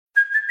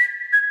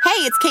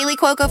it's Kaylee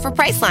Cuoco for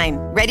Priceline.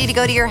 Ready to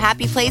go to your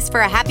happy place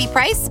for a happy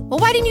price? Well,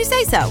 why didn't you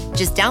say so?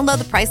 Just download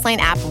the Priceline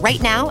app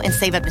right now and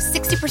save up to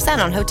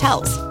 60% on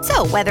hotels.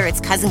 So whether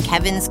it's Cousin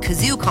Kevin's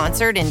Kazoo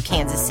Concert in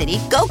Kansas City,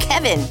 go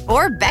Kevin,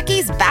 or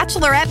Becky's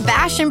Bachelorette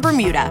Bash in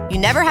Bermuda, you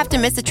never have to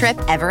miss a trip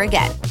ever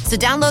again. So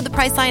download the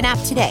Priceline app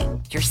today.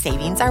 Your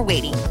savings are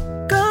waiting.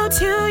 Go to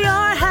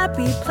your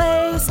happy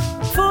place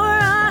for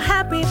a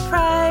happy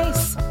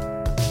price.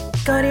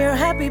 Go to your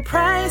happy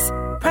price,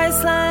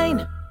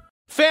 Priceline.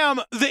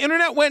 Fam, the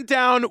internet went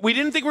down. We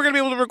didn't think we were going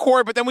to be able to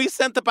record, but then we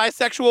sent the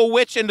bisexual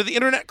witch into the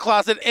internet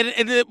closet, and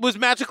it was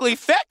magically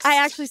fixed. I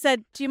actually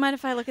said, do you mind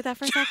if I look at that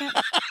for a second?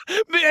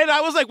 And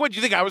I was like, what, do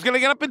you think I was going to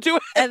get up and do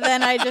it? And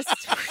then I just...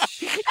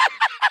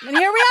 And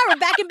here we are. We're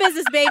back in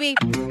business, baby.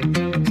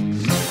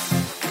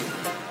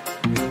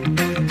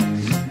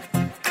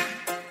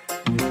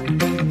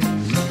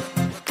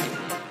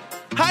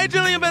 Hi,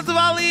 Jillian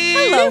Benzavali.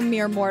 Hello,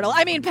 mere mortal.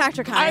 I mean,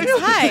 Patrick Hines.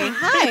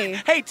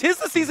 Hi. Hey, 'tis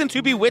the season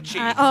to be witchy.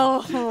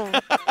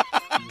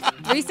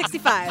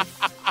 365.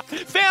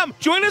 Fam,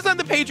 join us on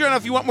the Patreon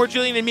if you want more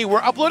Jillian and me. We're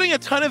uploading a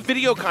ton of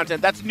video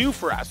content. That's new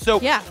for us. So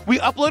we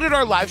uploaded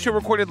our live show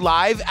recorded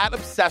live at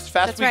Obsessed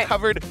Fest. That's we right.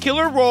 covered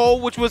Killer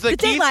Roll, which was a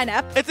Dateline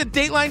ep. It's a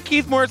Dateline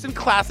Keith Morrison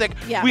classic.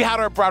 Yeah. We had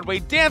our Broadway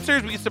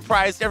dancers. We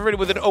surprised everybody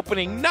with an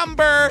opening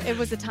number. It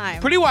was a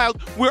time. Pretty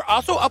wild. We're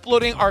also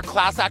uploading our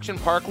Class Action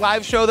Park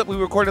live show that we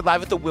recorded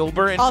live at the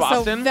Wilbur in also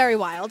Boston. Very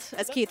wild,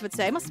 as Keith would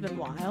say. Must have been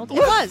wild. It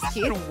was,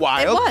 Keith.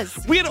 Wild. It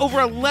was. We had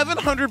over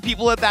 1,100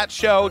 people at that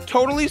show,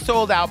 totally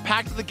sold out,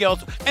 packed to the gills.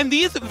 And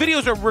these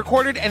videos are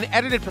recorded and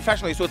edited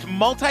professionally, so it's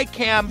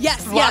multi-cam,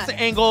 lots of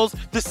angles.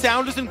 The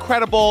sound is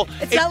incredible.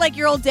 It's not like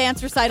your old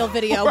dance recital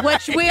video,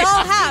 which we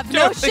all have.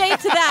 No shade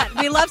to that.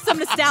 We love some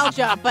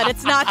nostalgia, but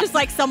it's not just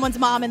like someone's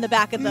mom in the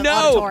back of the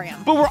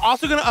auditorium. But we're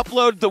also going to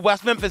upload the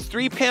West Memphis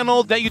 3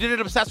 panel that you did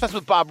at Obsessed Fest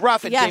with Bob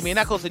Ruff and Jamie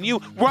Eccles and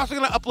you. We're also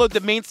going to upload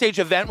the main stage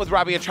event with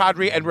Rabia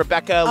Chaudhry and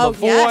Rebecca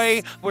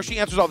Lavoie, where she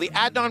answers all the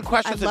Adnan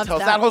questions and tells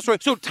that whole story.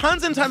 So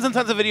tons and tons and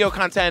tons of video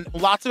content,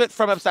 lots of it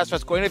from Obsessed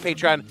Fest going to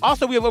Patreon.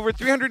 Also, we have over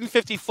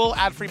 350 full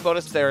ad-free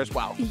bonus there as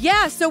well.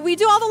 Yeah, so we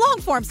do all the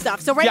long-form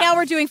stuff. So right now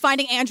we're doing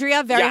Finding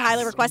Andrea, very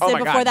highly requested. Oh my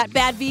Before God. that,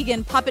 Bad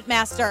Vegan, Puppet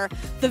Master,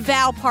 The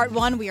Vow Part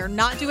 1. We are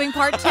not doing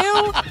Part 2.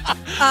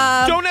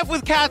 Don't F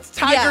with Cats,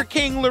 Tiger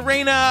King,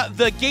 Lorena,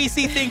 the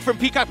Gacy thing from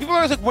Peacock. People are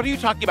always like, what are you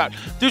talking about?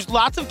 There's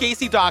lots of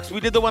Gacy docs. We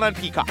did the one on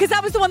Peacock. Because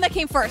that was the one that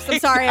came first. I'm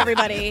sorry,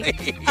 everybody.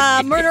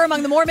 Murder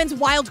Among the Mormons,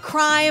 Wild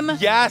Crime.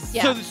 Yes.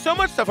 Yeah. So there's so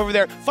much stuff over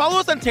there. Follow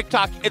us on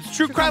TikTok. It's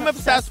True Crime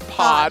Obsessed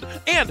Pod.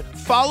 And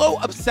follow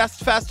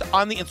Obsessed Fest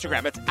on the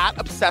Instagram. It's at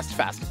Obsessed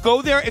Fest.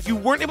 Go there. If you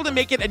weren't able to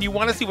make it and you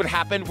want to see what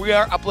happened, we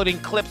are uploading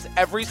clips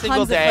every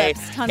single day.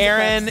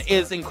 Aaron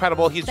is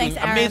incredible. He's doing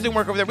amazing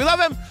work over there. We love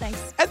him.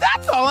 Thanks. And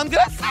that's all I'm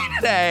going to say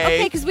today.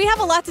 Okay, because we have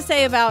a lot to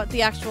say about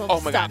the actual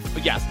Oh my God.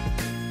 Yes.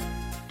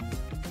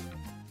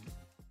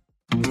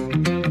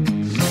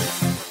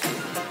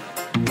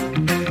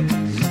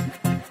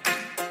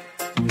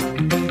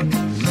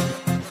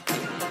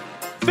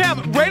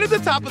 Fam, right at the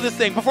top of this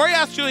thing, before I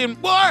ask Julian,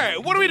 well, all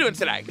right, what are we doing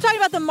today? We're talking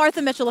about the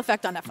Martha Mitchell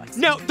effect on Netflix.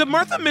 Now, the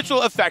Martha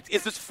Mitchell effect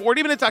is this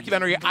 40-minute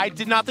documentary I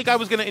did not think I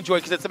was going to enjoy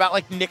because it's about,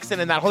 like,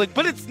 Nixon and that whole thing,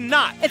 but it's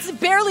not. It's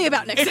barely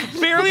about Nixon. It's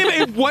barely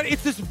about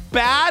it's this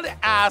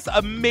badass,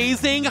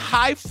 amazing,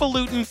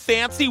 highfalutin,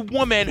 fancy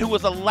woman who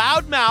was a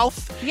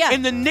loudmouth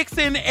in the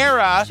Nixon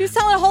era. She was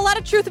telling a whole lot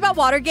of truth about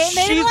Watergate, and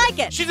they didn't like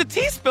it. She's a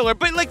tea spiller,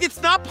 but, like,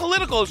 it's not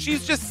political.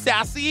 She's just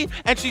sassy,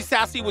 and she's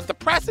sassy with the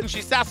press, and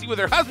she's sassy with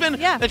her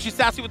husband, and she's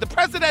sassy with the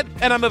president,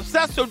 and I'm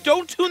obsessed, so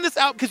don't tune this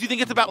out because you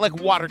think it's about, like,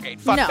 Watergate.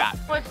 Fuck that.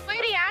 Well,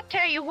 sweetie, I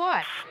tell you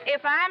what,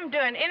 if I'm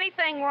doing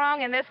anything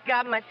wrong in this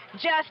government,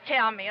 just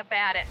tell me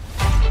about it.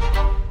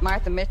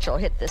 Martha Mitchell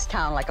hit this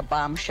town like a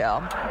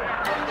bombshell.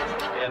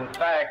 In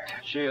fact,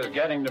 she is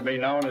getting to be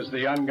known as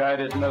the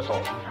unguided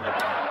missile.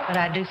 But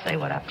I do say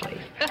what I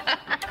please.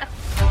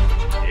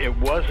 It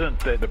wasn't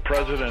that the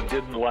president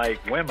didn't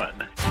like women.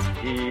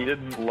 He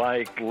didn't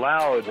like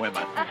loud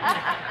women.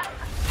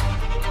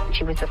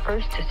 She was the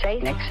first to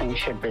say Nixon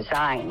should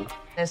resign.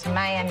 This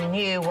man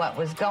knew what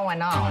was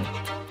going on.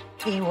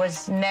 He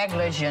was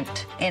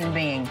negligent in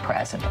being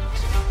president.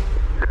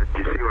 Did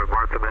you see what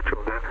Martha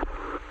Mitchell did?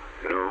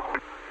 No.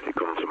 She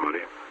called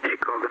somebody. She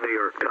called the New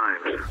York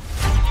Times.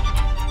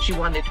 She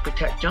wanted to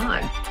protect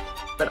John,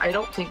 but I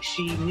don't think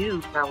she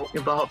knew how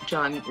involved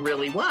John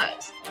really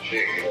was.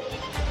 She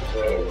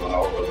went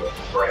over the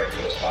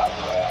breakfast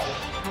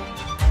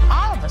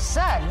All of a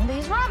sudden,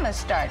 these rumors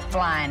start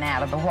flying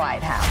out of the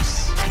White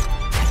House.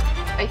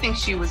 I think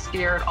she was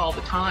scared all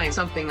the time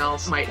something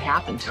else might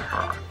happen to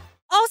her.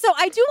 Also,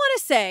 I do want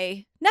to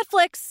say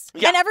Netflix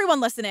and everyone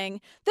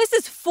listening, this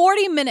is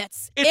 40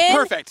 minutes in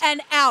perfect.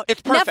 And out.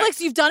 It's perfect. Netflix,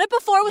 you've done it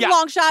before with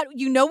Longshot.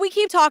 You know we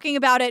keep talking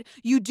about it.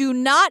 You do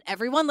not,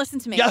 everyone listen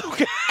to me.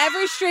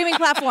 Every streaming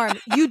platform,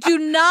 you do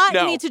not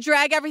need to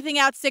drag everything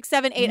out 6,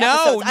 7, 8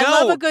 episodes. I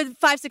love a good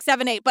 5, 6,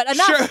 7, 8, but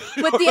enough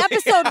with the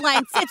episode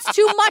lengths. It's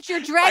too much. You're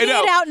dragging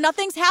it out.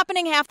 Nothing's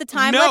happening half the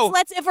time.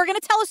 Let's if we're going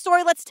to tell a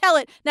story, let's tell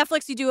it.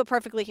 Netflix, you do it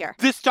perfectly here.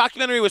 This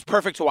documentary was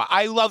perfect to watch.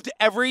 I loved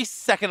every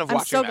second of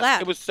watching so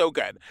glad. It was so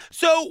good.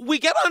 So we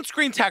get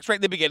on-screen text right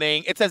in the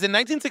beginning. It says in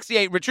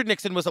 1968, Richard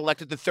Nixon was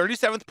elected the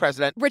 37th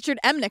president. Richard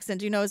M. Nixon.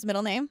 Do you know his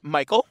middle name?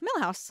 Michael?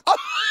 Milhouse. Oh,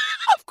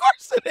 of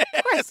course it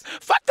is.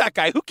 Fuck that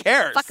guy. Who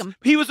cares? Fuck him.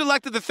 He was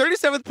elected the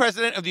 37th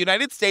president of the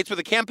United States with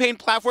a campaign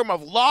platform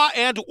of law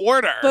and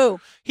order. Boo.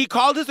 He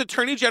called his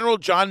Attorney General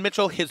John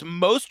Mitchell his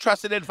most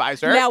trusted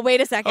advisor. Now,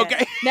 wait a second.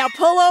 Okay. Now,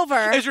 pull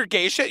over. Is your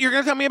gay shit you're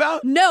going to tell me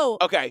about? No.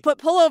 Okay. But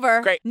pull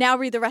over. Great. Now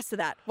read the rest of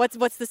that.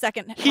 What's the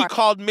second He part?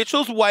 called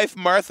Mitchell's wife,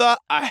 Martha,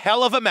 a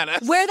hell of a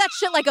menace. Wear that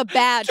shit like a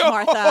badge,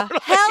 Martha.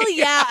 Hell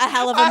yeah, a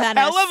hell of a menace. A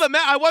hell of a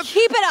menace.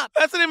 Keep it up.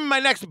 That's the name of my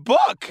next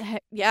book.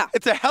 Yeah.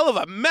 It's a hell of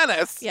a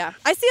menace. Yeah.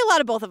 I see a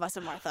lot of both of us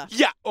in Martha.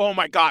 Yeah. Oh,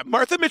 my God.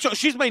 Martha Mitchell.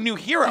 She's my new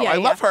hero. Yeah, I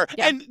love her.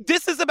 Yeah. And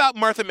this is about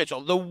Martha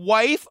Mitchell, the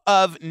wife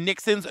of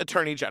Nixon's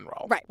Attorney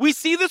General. Right. We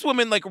see this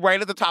woman like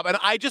right at the top, and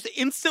I just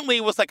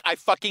instantly was like, I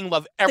fucking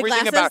love everything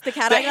glasses, about the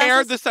cat the eye hair,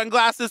 glasses. the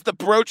sunglasses, the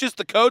brooches,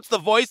 the coats, the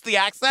voice, the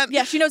accent.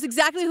 Yeah, she knows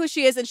exactly who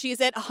she is, and she's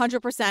it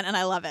 100%, and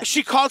I love it.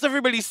 She calls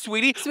everybody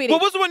sweetie. Sweetie.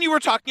 What was the one you were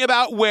talking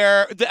about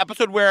where the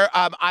episode where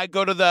I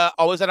go to the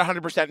always at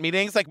 100%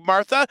 meetings? Like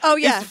Martha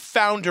is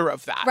founder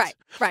of that. Right.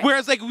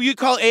 Whereas like you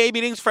call AA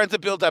meetings friends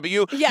of Bill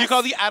W. Yes. You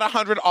call the at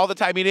 100 all the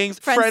time meetings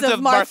Friends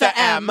of Martha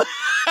M.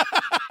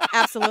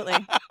 Absolutely.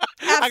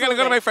 I gotta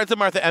go to my Friends of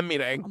Martha M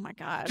meeting. Oh my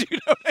God. Do you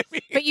know what I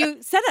mean? But you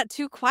said that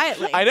too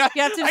quietly. I know.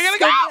 You have to I gotta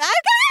go.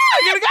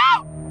 I gotta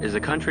go. Is the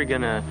country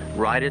gonna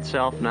right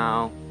itself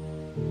now?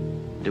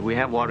 Do we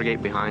have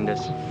Watergate behind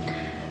us?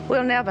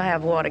 We'll never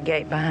have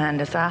Watergate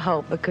behind us, I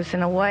hope, because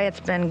in a way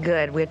it's been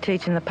good. We're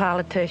teaching the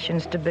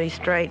politicians to be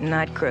straight and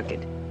not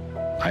crooked.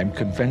 I'm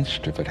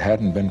convinced if it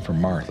hadn't been for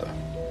Martha,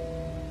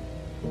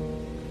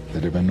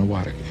 there'd have been no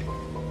Watergate.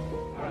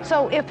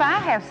 So if I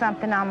have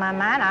something on my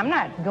mind, I'm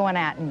not going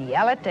out and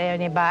yell it to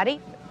anybody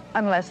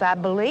unless I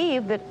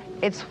believe that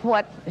it's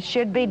what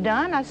should be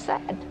done, I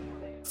said.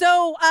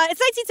 So it's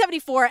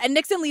 1974, and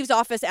Nixon leaves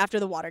office after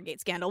the Watergate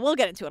scandal. We'll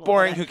get into it a little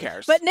Boring, bit. who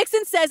cares? But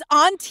Nixon says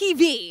on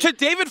TV... To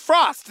David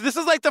Frost. This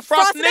is like the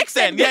Frost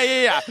Nixon.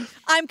 Yeah.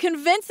 I'm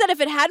convinced that if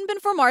it hadn't been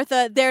for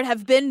Martha, there'd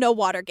have been no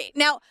Watergate.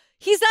 Now...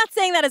 He's not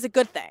saying that as a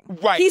good thing.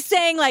 Right. He's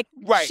saying, like,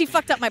 she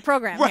fucked up my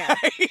program here.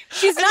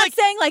 She's And, not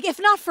saying, like, if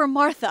not for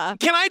Martha.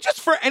 Can I just,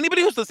 for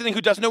anybody who's listening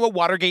who doesn't know what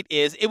Watergate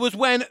is, it was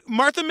when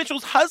Martha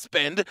Mitchell's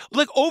husband,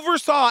 like,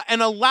 oversaw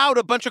and allowed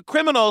a bunch of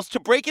criminals to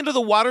break into the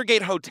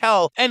Watergate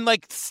Hotel and,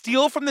 like,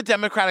 steal from the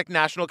Democratic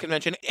National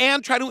Convention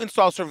and try to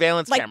install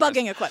surveillance like cameras.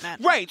 bugging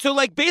equipment. Right. So,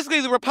 like,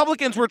 basically the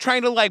Republicans were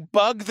trying to, like,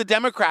 bug the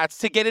Democrats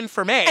to get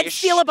information. And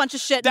steal a bunch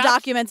of shit,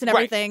 documents and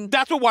everything. Right.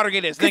 That's what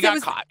Watergate is. They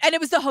got caught. And it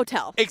was the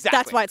hotel. Exactly.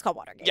 That's why it's called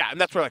Watergate. Yeah, and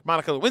that's where, like,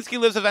 Monica Lewinsky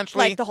lives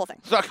eventually. Like, the whole thing.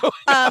 But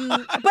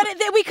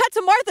we cut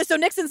to Martha, so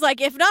Nixon's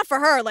like, if not for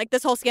her, like,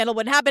 this whole scandal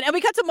wouldn't happen. And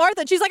we cut to Martha,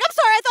 and she's like, I'm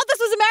sorry, I thought this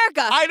was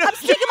America. I'm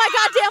speaking my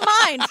goddamn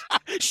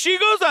mind. She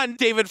goes on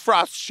David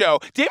Frost's show.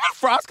 David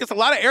Frost gets a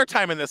lot of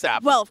airtime in this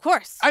app. Well, of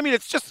course. I mean,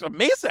 it's just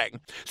amazing.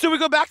 So we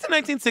go back to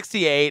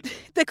 1968.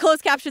 The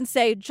closed captions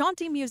say,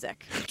 jaunty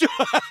music.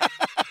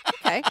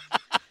 Okay.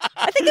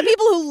 I think the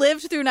people who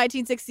lived through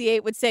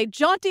 1968 would say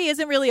jaunty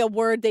isn't really a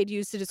word they'd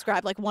use to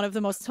describe like one of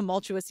the most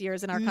tumultuous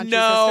years in our country's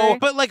history.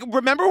 But like,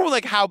 remember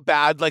like how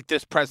bad like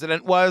this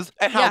president was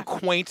and how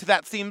quaint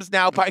that seems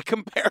now by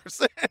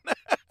comparison?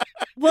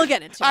 We'll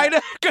get into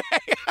it.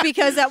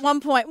 Because at one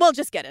point, we'll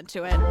just get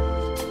into it.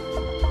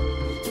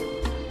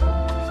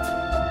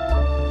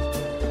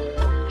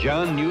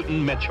 John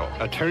Newton Mitchell,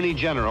 Attorney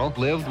General,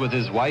 lived with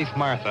his wife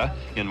Martha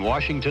in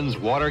Washington's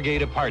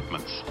Watergate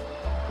apartments.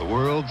 The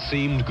world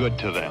seemed good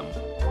to them.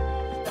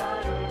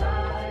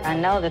 I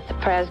know that the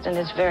president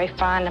is very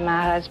fond of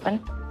my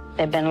husband.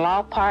 They've been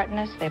law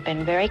partners. They've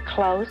been very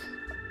close.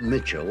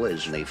 Mitchell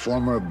is a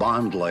former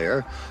bond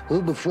lawyer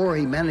who, before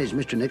he managed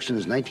Mr.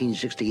 Nixon's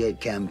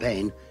 1968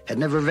 campaign, had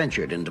never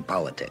ventured into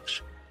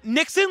politics.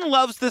 Nixon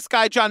loves this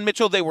guy, John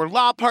Mitchell. They were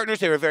law partners.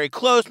 They were very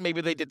close.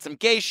 Maybe they did some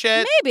gay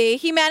shit. Maybe.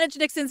 He managed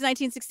Nixon's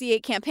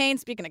 1968 campaign,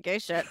 speaking of gay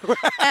shit.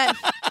 And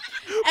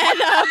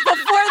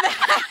before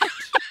that...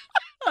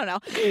 I don't know.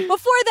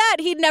 Before that,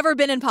 he'd never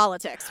been in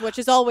politics, which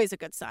is always a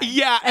good sign.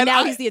 Yeah. And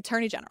now he's the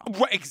Attorney General.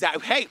 Right,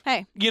 exactly.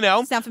 Hey. You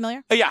know? Sound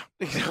familiar? Yeah.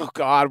 Oh,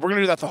 God. We're going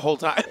to do that the whole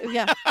time.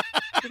 Yeah.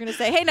 You're going to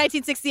say, hey,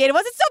 1968, it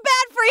wasn't so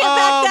bad for you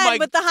back then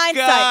with the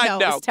hindsight.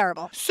 No, it was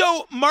terrible.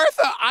 So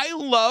Martha, I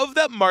love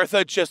that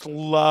Martha just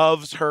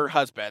loves her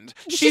husband.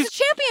 She's a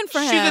champion for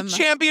him. She's a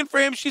champion for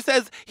him. She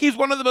says he's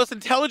one of the most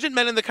intelligent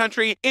men in the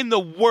country, in the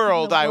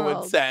world, I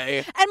would say.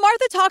 And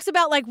Martha talks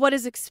about like what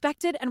is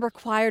expected and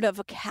required of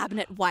a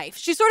cabinet wife.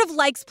 She sort of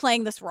likes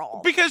playing this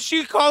role. Because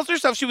she calls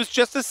herself, she was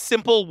just a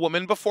simple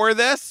woman before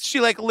this. She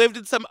like lived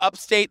in some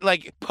upstate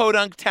like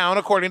podunk town,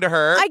 according to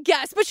her. I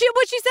guess. But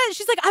what she said,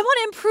 she's like, I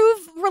want to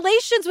improve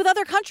relations with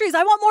other countries.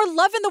 I want more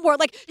love in the world.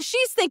 Like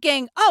she's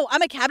thinking, oh,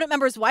 I'm a cabinet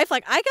member's wife.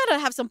 Like I gotta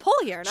have some pull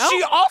here, no?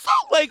 She also,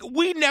 like,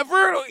 we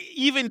never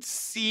even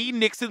see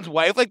Nixon's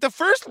wife. Like the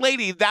first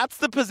lady, that's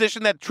the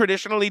position that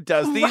traditionally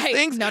does these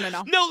things. No.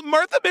 No,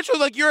 Martha Mitchell,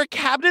 like you're a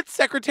cabinet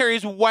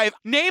secretary's wife.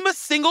 Name a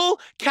single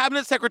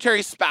cabinet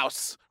secretary's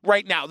spouse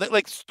right now that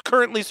like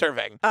currently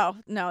serving. Oh,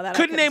 no, that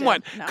couldn't name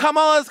one. No.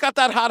 Kamala's got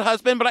that hot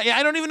husband, but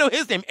I don't even know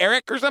his name.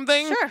 Eric or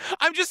something? Sure.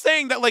 I'm just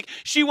saying that like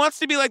she wants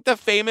to be like the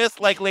famous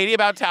like lady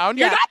about town.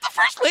 You're not the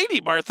first lady,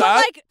 Martha. But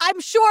like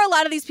I'm sure a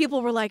lot of these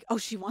people were like, oh,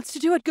 she wants to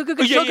do it. Good.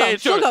 She'll go.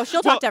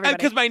 She'll talk to everybody.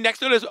 Because my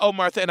next note is, oh,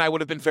 Martha and I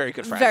would have been very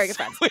good friends. Very good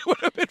friends. We would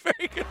have been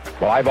very good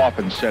friends. Well, I've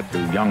often said to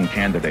young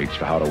candidates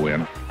for how to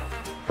win,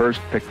 first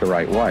pick the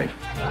right wife.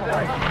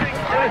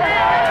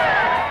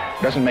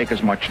 Doesn't make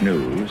as much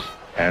news,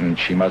 and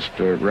she must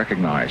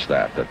recognize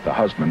that the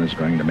husband is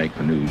going to make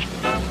the news.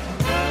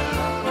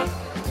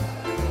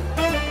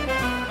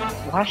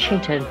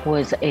 Washington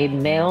was a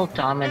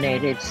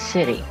male-dominated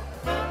city.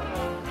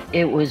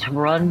 It was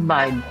run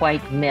by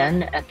white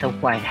men at the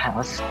White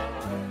House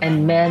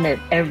and men at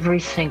every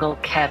single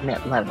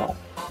cabinet level.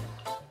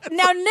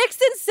 Now,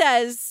 Nixon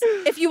says,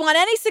 if you want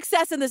any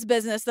success in this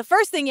business, the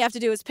first thing you have to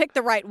do is pick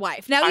the right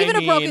wife. Now, even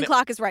a broken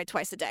clock is right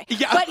twice a day.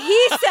 Yeah. But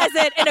he says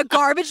it in a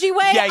garbagey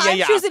way. I'm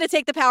Yeah. choosing to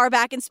take the power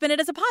back and spin it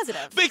as a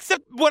positive.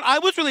 Except what I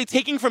was really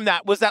taking from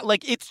that was that,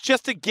 like, it's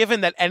just a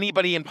given that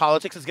anybody in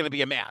politics is going to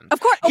be a man. Of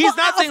course. He's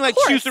not saying, like,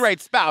 choose the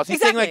right spouse.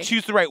 He's saying, like,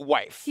 choose the right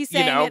wife. He's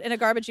saying it in a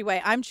garbagey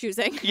way. I'm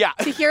choosing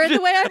to hear it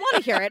the way I want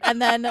to hear it and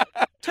then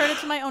turn it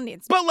to my own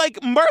needs. But,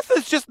 like,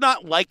 Martha's just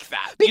not like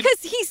that.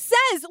 Because he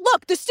says,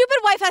 look, the stupid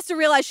wife has to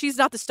realize she's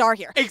not the star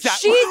here.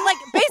 Exactly. She's like,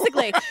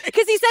 basically,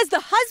 because he says the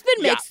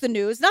husband makes the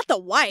news, not the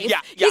wife. Yeah.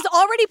 He's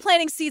already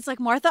planting seeds like,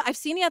 Martha, I've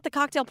seen you at the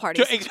cocktail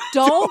parties.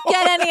 Don't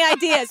get any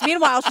ideas.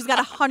 Meanwhile, she's got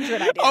 100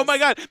 ideas. Oh my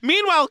God.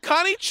 Meanwhile,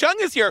 Connie Chung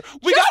is here.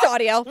 We got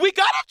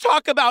to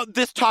talk about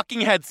this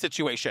talking head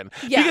situation.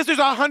 Yeah. Because there's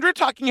 100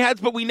 talking heads,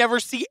 but we never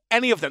see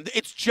any of them.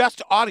 It's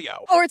just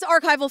audio. Or it's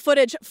archival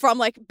footage from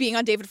like being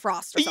on David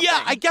Frost or something.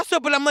 Yeah, I guess so.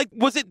 But I'm like,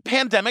 was it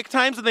pandemic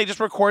times and they just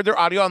record their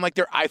audio on like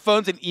their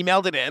iPhones and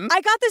emailed it in? I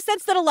got the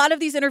sense that a lot of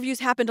these interviews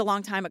happened a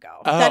long time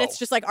ago. Oh. That it's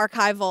just like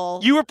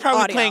archival. You were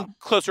probably audio. paying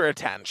closer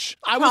attention.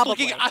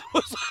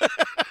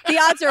 The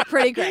odds are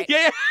pretty great.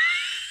 Yeah.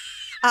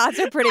 Odds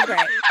are pretty great.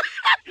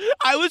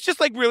 I was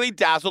just like really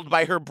dazzled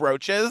by her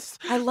brooches.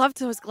 I loved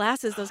those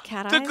glasses, those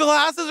cat eyes. The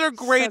glasses are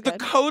great. So the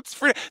coats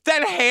for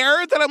that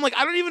hair that I'm like,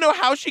 I don't even know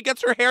how she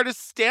gets her hair to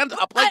stand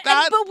up like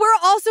that. But we're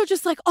also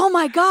just like, oh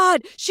my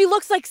God, she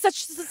looks like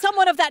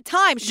someone of that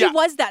time. She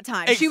was that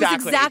time. Exactly. She was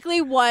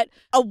exactly what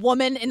a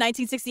woman in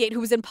 1968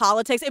 who was in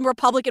politics, in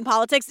Republican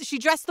politics, she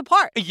dressed the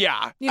part.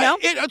 Yeah. You know?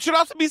 It should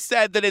also be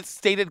said that it's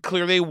stated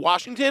clearly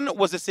Washington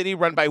was a city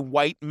run by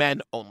white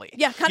men only.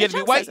 Yeah, kind you of had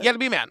to be white, you had to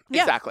be a man.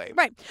 Yeah, exactly.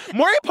 Right.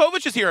 Maury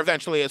Povich is here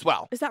eventually as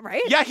well. Is that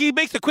right? Yeah, he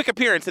makes a quick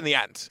appearance in the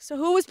end. So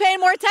who was paying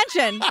more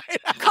attention?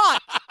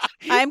 Caught.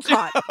 I'm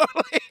caught.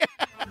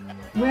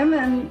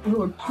 Women who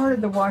were part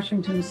of the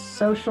Washington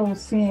social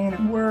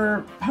scene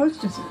were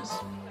hostesses.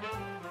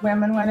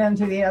 Women went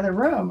into the other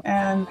room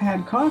and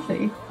had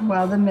coffee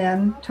while the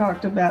men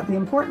talked about the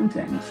important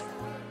things.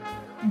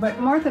 But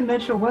Martha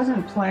Mitchell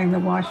wasn't playing the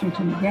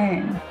Washington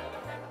game.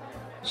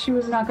 She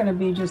was not going to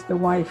be just the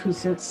wife who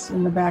sits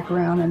in the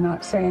background and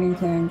not say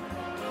anything.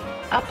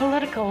 A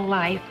political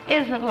life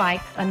isn't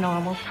like a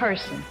normal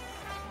person.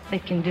 They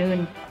can do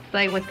and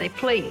say what they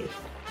please,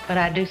 but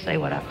I do say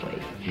what I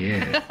please.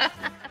 Yeah.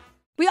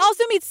 We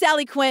also meet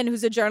Sally Quinn,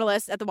 who's a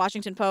journalist at the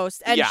Washington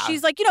Post. And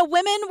she's like,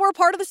 women were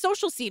part of the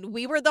social scene.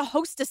 We were the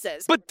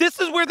hostesses. But this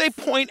is where they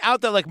point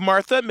out that, like,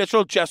 Martha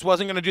Mitchell just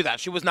wasn't going to do that.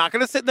 She was not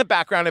going to sit in the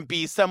background and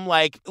be some,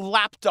 like,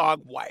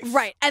 lapdog wife.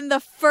 Right. And the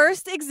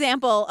first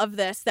example of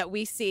this that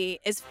we see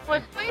is...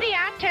 Well, sweetie,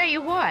 I tell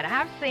you what,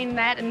 I've seen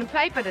that in the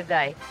paper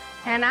today.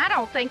 And I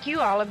don't think you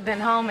all have been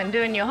home and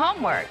doing your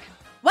homework.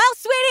 Well,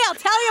 sweetie, I'll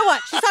tell you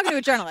what. She's talking to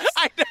a journalist.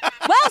 I know.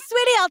 Well,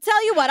 sweetie, I'll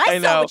tell you what.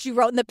 I saw what you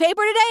wrote in the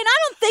paper today, and I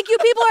don't think you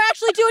people are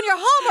actually doing your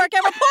homework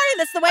and reporting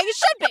this the way you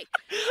should be.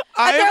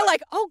 And they're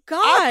like, oh,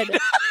 God.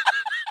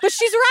 But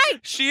she's right.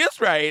 She is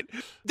right.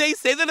 They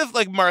say that if,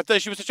 like, Martha,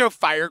 she was such a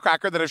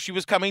firecracker that if she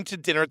was coming to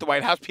dinner at the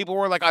White House, people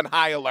were, like, on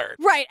high alert.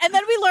 Right. And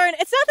then we learn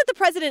it's not that the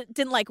president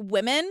didn't like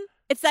women.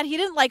 It's that he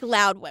didn't like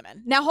loud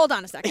women. Now, hold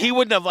on a second. He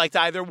wouldn't have liked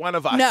either one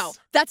of us. No,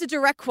 that's a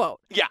direct quote.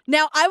 Yeah.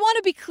 Now, I want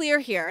to be clear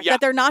here that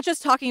they're not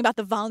just talking about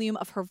the volume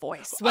of her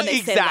voice when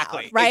they say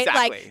loud, right?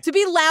 Exactly. Like, to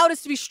be loud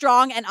is to be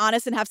strong and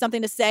honest and have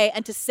something to say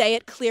and to say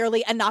it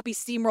clearly and not be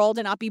steamrolled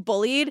and not be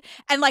bullied.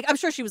 And, like, I'm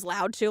sure she was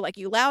loud, too, like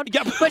you loud.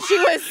 Yep. But she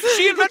was...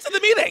 She invented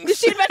the meetings.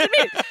 She invented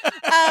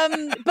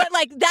meetings. But,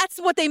 like, that's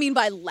what they mean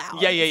by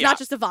loud. Yeah. It's not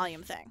just a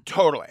volume thing.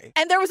 Totally.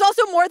 And there was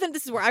also more than...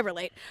 This is where I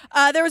relate.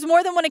 There was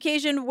more than one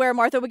occasion where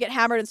Martha would get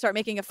hammered and start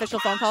making official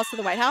phone calls to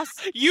the White House.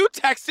 You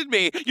texted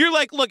me. You're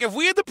like, look, if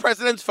we had the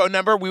president's phone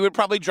number, we would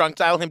probably drunk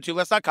dial him too.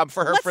 Let's not come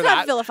for her for that. Let's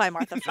not vilify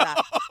Martha for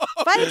that.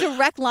 If I had a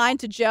direct line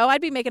to Joe,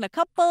 I'd be making a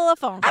couple of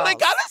phone calls. And I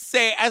gotta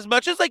say, as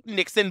much as like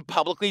Nixon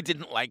publicly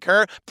didn't like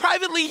her,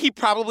 privately he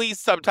probably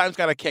sometimes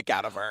got a kick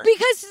out of her.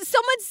 Because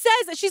someone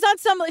says that she's on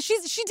she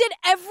did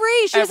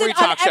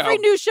on every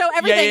news show,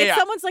 everything. Yeah. And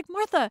someone's like,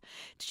 Martha,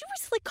 did you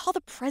recently call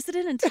the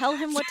president and tell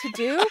him what to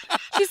do?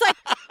 She's like,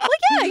 well,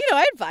 yeah,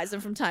 I advise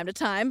him from time to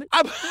time. And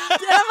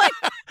I'm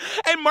like,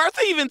 and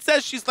Martha even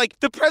says, she's like,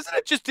 the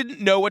president just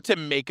didn't know what to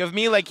make of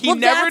me. Like, he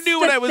never knew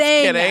when I was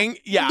kidding.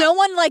 Yeah. No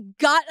one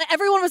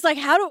everyone was like,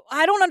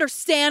 I don't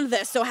understand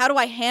this, so how do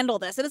I handle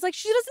this? And it's like,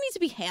 she doesn't need to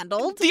be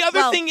handled. The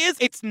other thing is,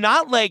 it's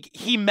not like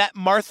he met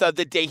Martha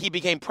the day he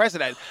became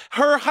president.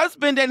 Her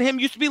husband and him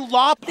used to be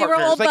law partners. They were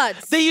old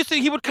buds.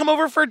 He would come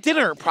over for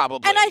dinner,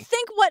 probably. And I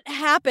think what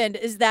happened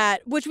is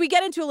that, which we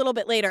get into a little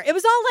bit later, it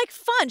was all like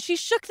fun. She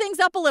shook things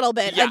up a little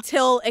bit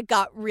until it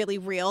got really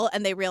real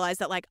and they realized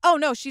that like, oh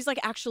no, she's like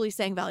actually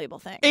saying valuable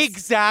things.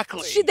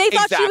 Exactly. They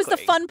thought she was the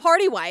fun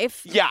party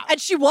wife. Yeah. And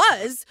she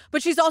was,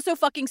 but she's also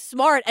fucking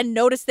smart and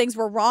noticed things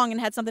were wrong and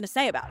had something to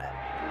say about it.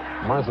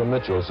 Martha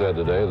Mitchell said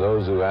today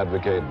those who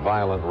advocate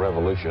violent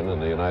revolution in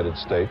the United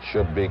States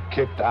should be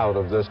kicked out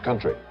of this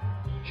country.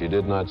 She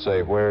did not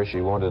say where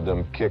she wanted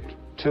them kicked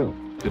to.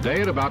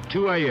 Today at about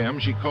 2 a.m.,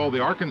 she called the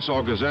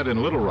Arkansas Gazette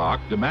in Little Rock,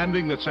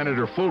 demanding that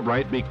Senator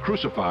Fulbright be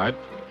crucified.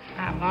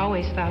 I've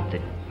always thought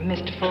that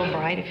Mr.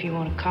 Fulbright, if you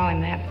want to call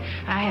him that,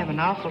 I have an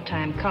awful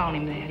time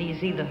calling him that.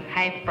 He's either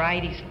half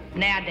bright, he's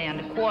now down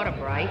to quarter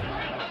bright.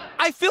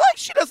 I feel like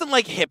she doesn't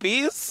like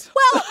hippies.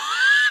 Well,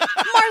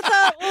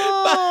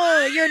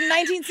 Martha, your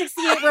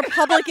 1968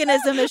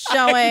 Republicanism is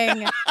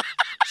showing.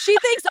 She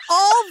thinks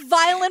all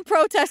violent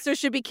protesters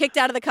should be kicked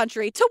out of the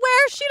country. To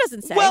where? She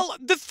doesn't say. Well,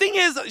 the thing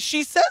is,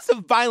 she says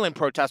of violent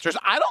protesters.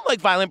 I don't like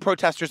violent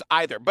protesters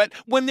either. But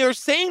when they're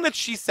saying that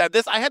she said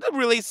this, I had to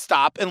really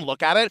stop and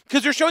look at it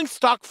because they're showing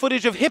stock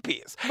footage of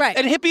hippies. Right.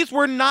 And hippies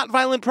were not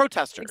violent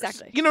protesters.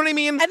 Exactly. You know what I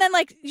mean? And then,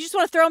 like, you just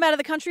want to throw them out of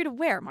the country to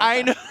where, Martha?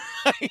 I know.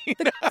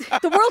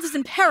 The world is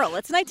in peril.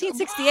 It's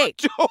 1968.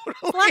 Totally.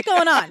 There's a lot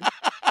going on.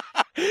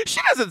 She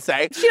doesn't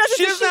say. She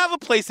doesn't have a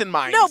place in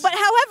mind. No, but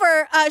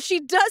however, she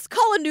does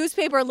call a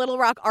newspaper in Little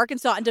Rock,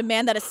 Arkansas, and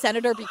demand that a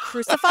senator be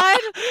crucified.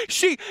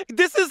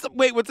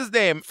 What's his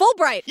name?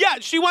 Fulbright. Yeah,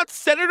 she wants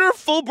Senator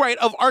Fulbright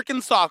of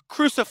Arkansas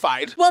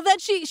crucified. Well, then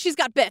she's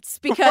got bits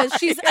because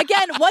she's,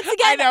 once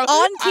again,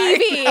 on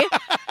TV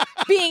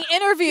being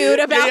interviewed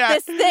about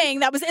this thing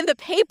that was in the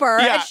paper.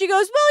 Yeah. And she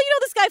goes, well,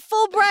 this guy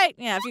Fulbright.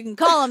 Yeah, if you can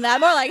call him that.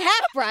 More like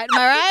half bright, am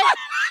I right?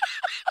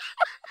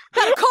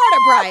 Got a quarter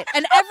bright,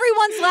 and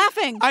everyone's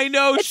laughing. I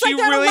know, it's she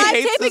like really hates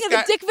live taping this guy.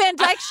 of the Dick Van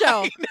Dyke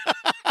Show.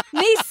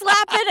 Knee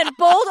slapping and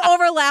bowled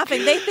over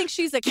laughing. They think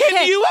she's a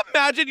Can you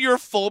imagine you're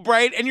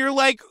Fulbright and you're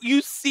like,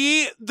 you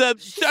see the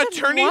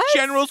Attorney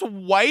General's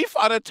wife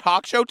on a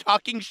talk show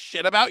talking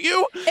shit about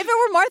you? If it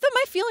were Martha,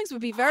 my feelings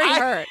would be very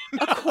hurt.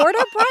 A quarter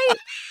bright?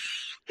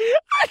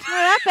 Not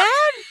that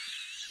bad?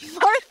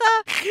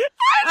 Martha,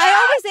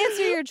 I always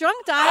answer your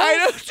drunk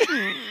dials.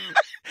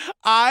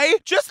 I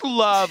just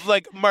love,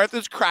 like,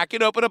 Martha's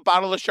cracking open a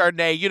bottle of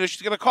Chardonnay.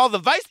 She's going to call the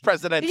vice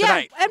president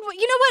tonight. And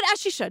you know what?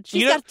 As she should.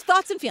 She's got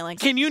thoughts and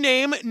feelings. Can you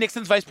name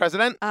Nixon's vice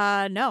president?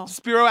 No.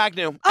 Spiro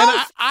Agnew.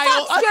 Oh,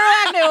 Spiro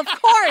Agnew,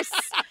 of course.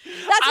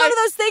 That's one of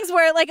those things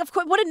where, like, of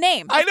course, what a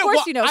name. Of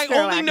course you know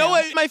Spiro Agnew. I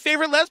only know my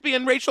favorite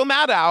lesbian, Rachel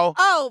Maddow.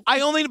 Oh.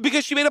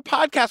 Because she made a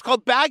podcast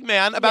called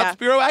Bagman about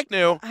Spiro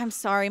Agnew. I'm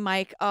sorry,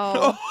 Mike.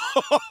 Oh.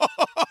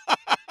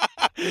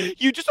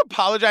 You just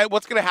apologize.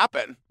 What's going to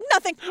happen?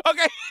 Nothing.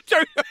 Okay.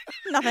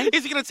 Nothing.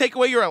 Is he going to take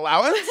away your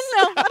allowance?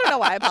 No, I don't know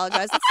why I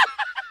apologize.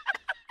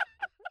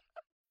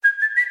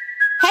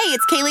 Hey,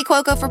 it's Kaylee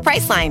Cuoco for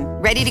Priceline.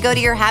 Ready to go to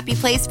your happy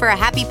place for a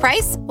happy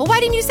price? Well, why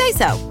didn't you say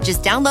so?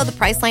 Just download the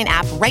Priceline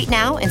app right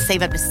now and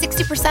save up to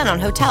 60% on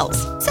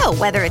hotels. So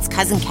whether it's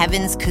Cousin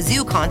Kevin's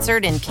Kazoo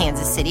Concert in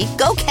Kansas City,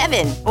 go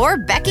Kevin, or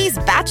Becky's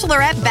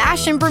Bachelorette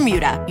Bash in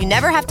Bermuda, you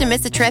never have to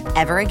miss a trip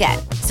ever again.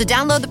 So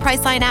download the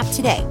Priceline app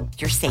today.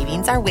 Your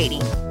savings are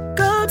waiting.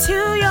 Go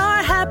to your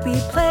happy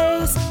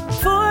place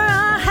for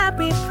a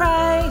happy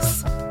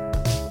price.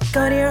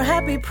 Go to your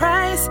happy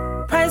price,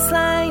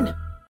 Priceline.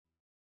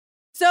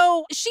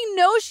 So she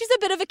knows she's a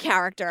bit of a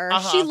character.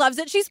 She loves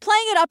it. She's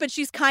playing it up and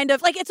she's kind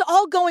of like, it's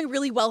all going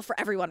really well for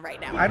everyone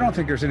right now. I don't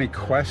think there's any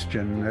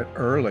question that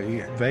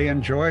early they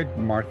enjoyed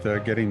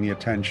Martha getting the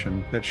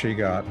attention that she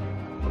got.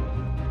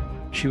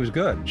 She was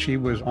good. She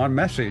was on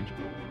message.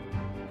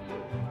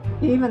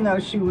 Even though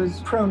she was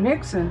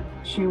pro-Nixon,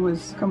 she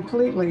was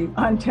completely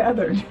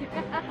untethered.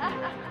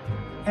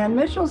 And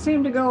Mitchell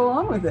seemed to go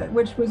along with it,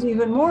 which was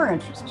even more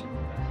interesting.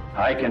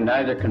 I can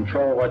neither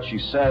control what she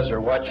says or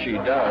what she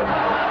does.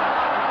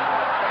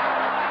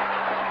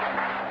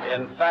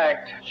 In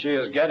fact, she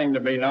is getting to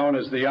be known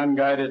as the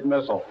unguided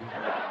missile.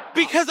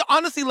 Because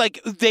honestly,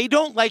 like, they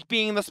don't like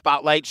being in the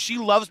spotlight. She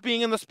loves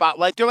being in the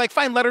spotlight. They're like,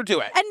 fine, let her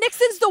do it. And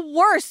Nixon's the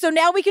worst. So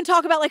now we can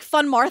talk about, like,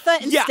 Fun Martha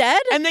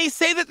instead? Yeah. And they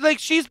say that, like,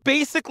 she's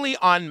basically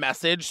on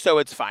message, so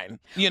it's fine,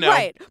 you know?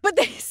 Right. But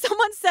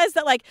someone says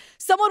that, like,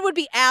 someone would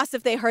be asked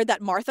if they heard that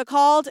Martha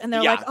called, and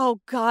they're like,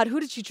 oh, God, who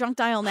did she drunk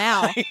dial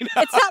now?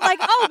 It's not like,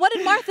 oh, what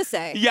did Martha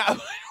say? Yeah.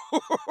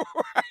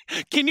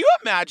 Can you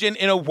imagine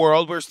in a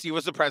world where Steve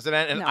was the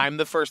president and I'm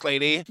the first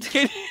lady?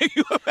 Can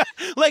you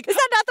imagine? Like, is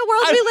that not the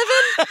world we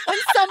live in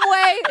some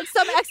way, in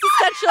some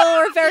existential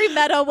or very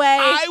meta way?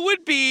 I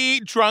would be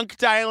drunk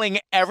dialing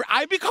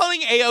I'd be calling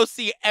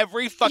AOC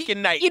every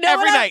fucking night. You know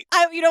every night.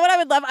 You know what I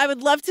would love? I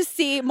would love to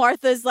see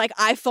Martha's like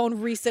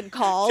iPhone recent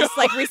calls,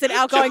 like recent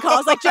outgoing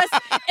calls. Like just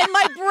in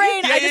my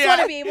brain, I just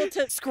want to be able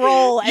to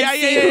scroll and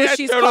see who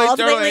she's called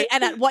lately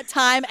and at what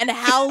time and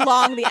how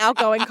long the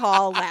outgoing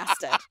call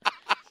lasted.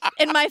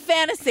 In my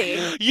fantasy.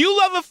 You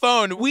love a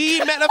phone. We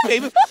met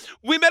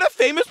a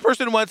famous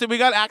person once and we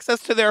got access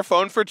to their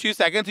phone for 2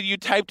 seconds and you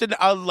typed in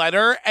a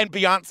letter and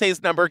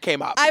Beyonce's number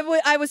came up.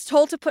 I was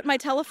told to put my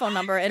telephone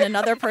number in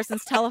another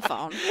person's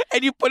telephone.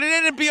 And you put it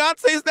in and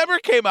Beyonce's number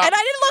came up. And I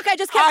didn't look. I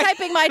just kept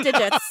typing my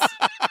digits.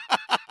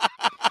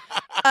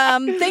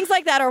 Things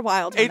like that are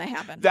wild when they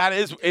happen. It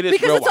is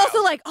because real it's wild.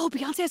 also like, oh,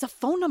 Beyonce has a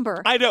phone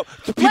number. I know.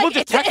 People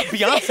just text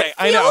Beyonce.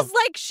 I know. It feels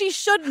like she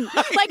shouldn't.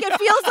 Like it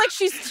feels like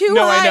she's too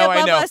high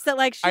above us that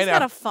like she's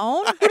got a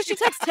phone. Who does she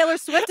text? Taylor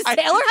Swift? Does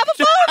Taylor have a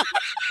phone?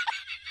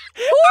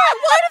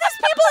 Why do these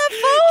people have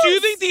phones? Do you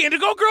think the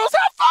Indigo Girls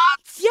have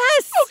phones?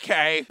 Yes.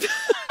 Okay.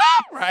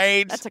 All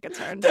right. That took a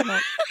turn, didn't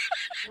it?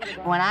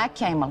 When I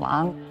came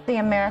along, the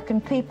American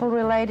people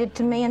related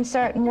to me in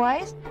certain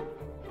ways.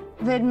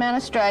 The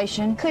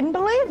administration couldn't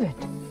believe it.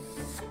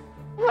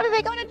 What are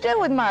they going to do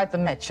with Martha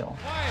Mitchell?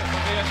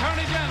 The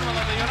Attorney General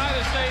of the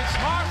United States,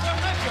 Martha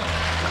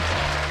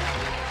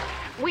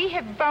Mitchell. We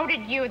have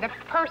voted you the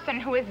person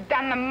who has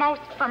done the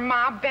most for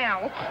Ma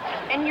Bell,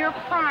 and your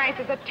prize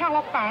is a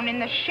telephone in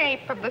the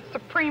shape of the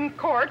Supreme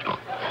Court. Well,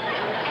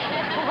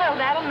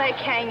 that'll make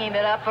hanging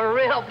it up a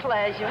real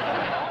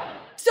pleasure.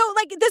 So,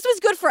 like, this was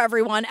good for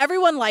everyone.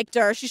 Everyone liked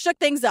her. She shook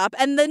things up.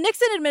 And the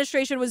Nixon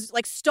administration was,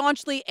 like,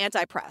 staunchly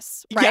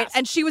anti-press, right? Yes.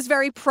 And she was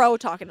very pro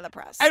talking to the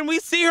press. And we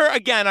see her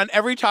again on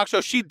every talk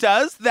show. She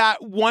does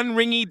that one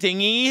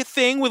ringy-dingy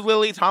thing with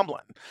Lily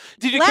Tomlin.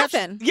 Did you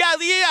Laughing. catch?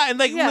 Yeah. And,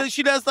 like,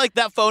 she does, like,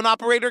 that phone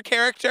operator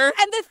character.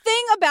 And the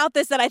thing about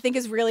this that I think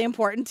is really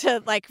important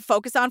to, like,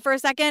 focus on for a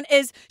second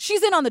is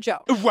she's in on the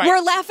joke. Right.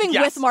 We're laughing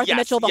with Martha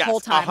Mitchell the whole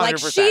time. 100%.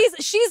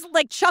 Like, she's,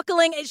 like,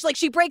 chuckling. It's like,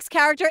 she breaks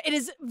character. It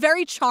is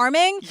very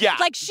charming. Yeah.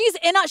 Like, she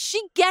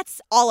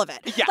gets all of it.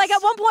 Yes. Like,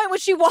 at one point when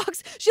she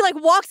walks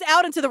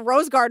out into the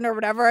Rose Garden or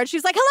whatever, and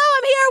she's like, hello,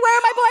 I'm here. Where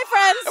are my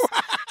boyfriends?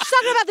 She's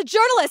talking about the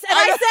journalist. And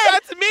I said,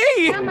 that's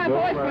me. Where are my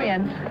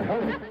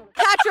boyfriends?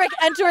 Patrick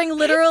entering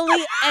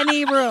literally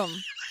any room.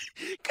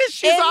 Because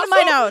she's in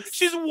my notes.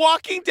 She's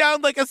walking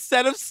down like a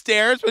set of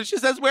stairs when she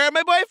says, "Where are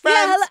my boyfriends?"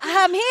 Yeah,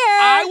 I'm here.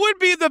 I would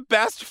be the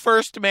best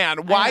first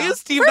man. Why is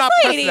Steve not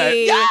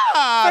president?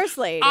 Yeah, first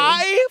lady.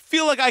 I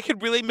feel like I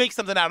could really make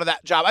something out of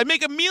that job. I'd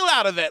make a meal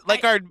out of it,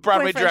 like our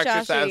Broadway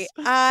director says.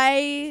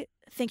 I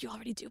think you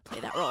already do play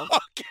that role.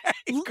 Okay.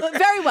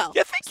 Very well.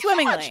 Yeah, thank you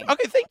swimmingly. So much.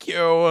 Okay, thank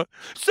you.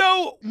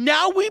 So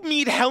now we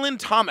meet Helen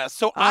Thomas.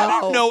 So I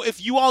don't know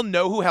if you all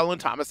know who Helen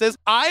Thomas is.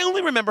 I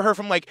only remember her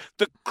from like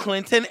the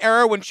Clinton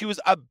era when she was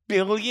a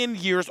billion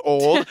years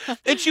old.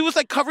 And she was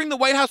like covering the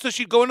White House. So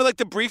she'd go into like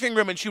the briefing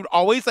room and she would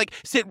always like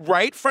sit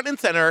right front and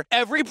center.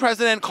 Every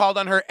president called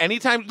on her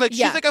anytime. Like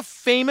she's like a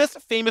famous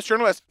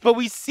journalist. But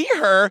we see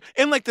her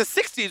in like the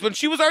 60s when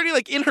she was already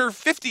like in her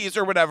 50s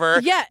or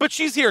whatever. Yeah. But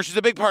she's here. She's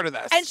a big part of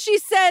this. And she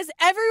says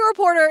every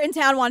reporter in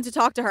town wanted to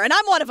talk to her, and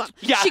I'm one of them.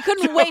 Yeah. She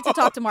couldn't wait to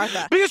talk to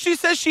Martha. Because she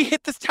says she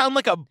hit this town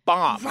like a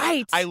bomb.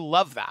 Right. I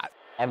love that.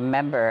 I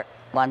remember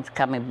once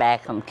coming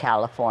back from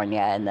California,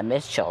 and the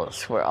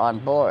Mitchells were on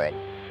board.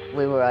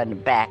 We were on the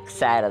back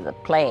side of the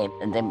plane,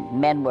 and the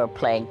men were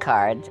playing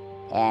cards,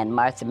 and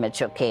Martha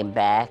Mitchell came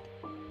back.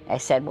 I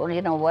said, well,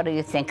 you know, what do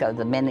you think of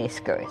the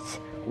miniskirts?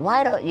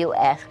 Why don't you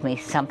ask me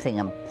something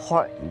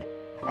important?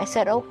 I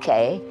said,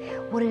 okay,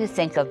 what do you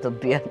think of the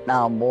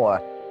Vietnam War?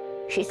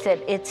 She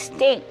said, it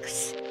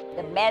stinks.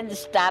 The men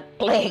stopped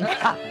playing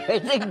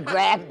cards and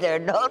grabbed their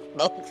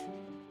notebooks.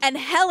 And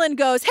Helen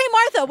goes, hey,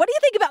 Martha, what do you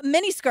think about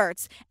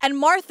miniskirts? And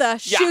Martha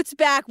shoots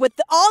back with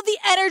all the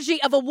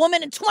energy of a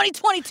woman in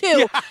 2022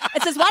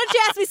 and says, why don't you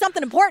ask me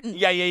something important?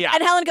 Yeah.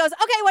 And Helen goes,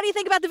 okay, what do you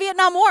think about the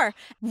Vietnam War?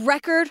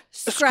 Record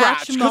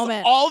scratch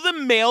moment. All the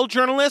male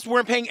journalists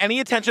weren't paying any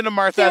attention to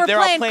Martha. They're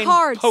all playing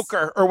cards.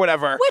 Poker or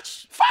whatever.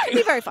 Which can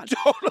be very fun.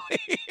 Totally.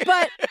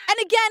 And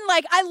again,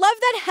 like, I love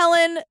that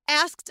Helen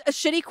asked a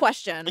shitty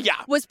question. Yeah.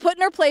 Was put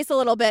in her place a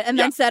little bit and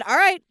then said, all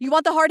right, you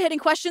want the hard-hitting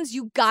questions?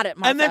 You got it,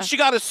 Martha. And then she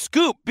got a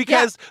scoop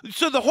because,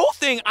 so the whole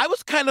thing, I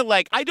was kind of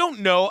like, I don't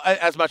know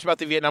as much about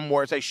the Vietnam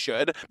War as I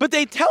should, but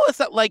they tell us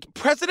that, like,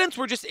 presidents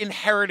were just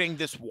inheriting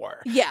this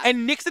war. Yeah.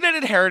 And Nixon had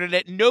inherited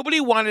it. Nobody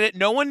wanted it.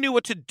 No one knew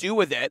what to do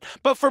with it.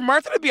 But for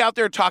Martha to be out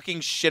there talking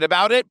shit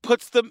about it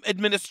puts the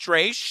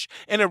administration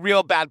in a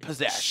real bad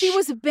position. She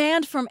was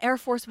banned from Air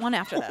Force One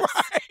after this.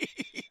 Right.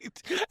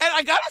 And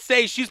I gotta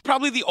say, she's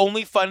probably the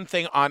only fun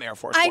thing on Air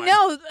Force One. I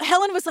know.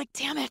 Helen was like,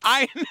 damn it.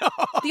 I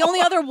know. The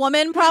only other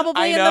woman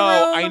probably in the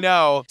room. I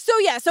know. So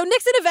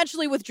Nixon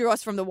eventually withdrew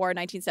us from the war in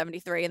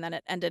 1973, and then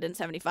it ended in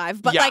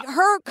 75. But like,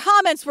 her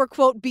comments were,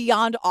 quote,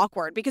 beyond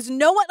awkward, because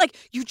no one, like,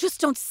 you just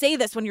don't say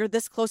this when you're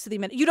this close to the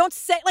minute. You don't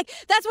say, like,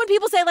 that's when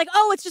people say, like,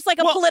 oh, it's just like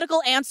a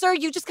political answer.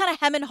 You just kind of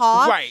hem and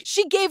haw. Right.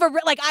 She gave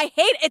like, I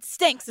hate it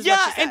stinks, is what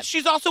she said. And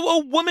she's also a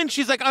woman.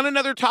 She's like on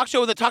another talk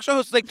show, and the talk show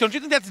host is like, don't you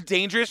think that's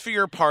dangerous for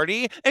your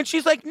party? And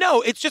she's like,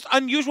 no, it's just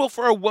unusual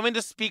for a woman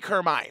to speak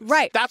her mind.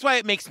 Right. That's why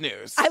it makes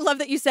news. I love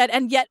that you said,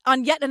 and yet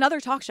on yet another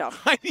talk show.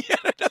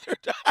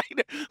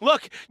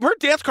 Look, her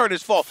dance card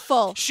is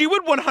full. She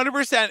would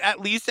 100% at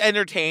least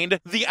entertain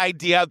the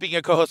idea of being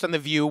a co-host on The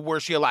View were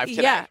she alive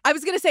today. Yeah, I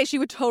was going to say she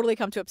would totally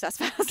come to Obsessed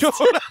Fest.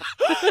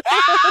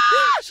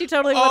 She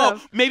totally would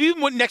have. Maybe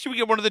next year we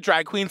get one of the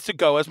drag queens to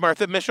go as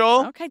Martha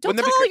Mitchell. Okay, don't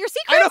tell all your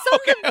secrets.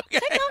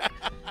 Okay.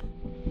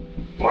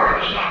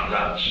 Martha's not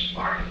nuts.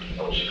 Martha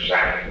knows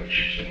exactly what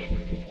she's doing.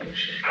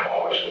 I've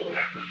always known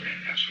that.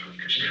 That's what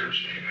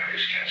conspiracy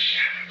theories can't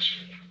stand it.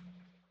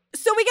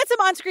 So we get some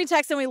on-screen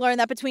text and we learn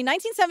that between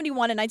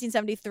 1971 and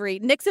 1973,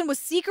 Nixon was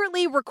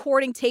secretly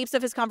recording tapes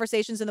of his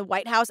conversations in the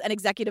White House and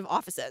executive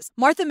offices.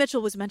 Martha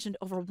Mitchell was mentioned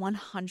over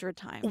 100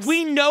 times.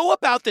 We know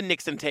about the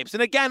Nixon tapes.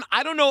 And again,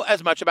 I don't know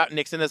as much about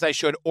Nixon as I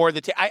should or the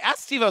tape. I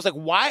asked Steve, I was like,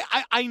 why?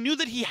 I knew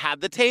that he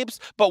had the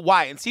tapes, but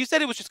why? And Steve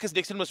said it was just because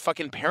Nixon was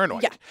fucking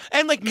paranoid. Yeah.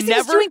 And like never. He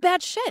was doing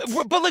bad shit.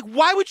 But like,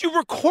 why would you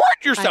record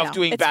yourself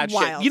doing bad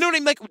shit? You know what I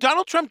mean? Like,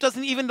 Donald Trump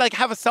doesn't even like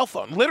have a cell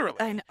phone,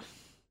 literally. I know.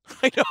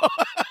 I know.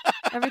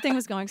 Everything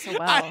was going so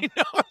well. I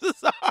know. I'm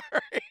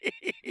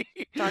sorry.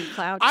 Dark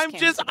cloud.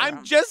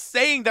 I'm just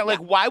saying that, like,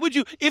 why would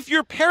you, if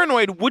you're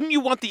paranoid, wouldn't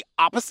you want the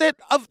opposite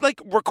of like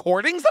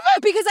recordings of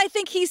it? Because I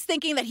think he's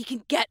thinking that he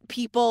can get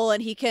people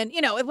and he can,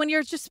 you know, when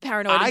you're just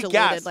paranoid and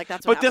deluded, like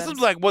that's what happens.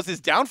 But this was his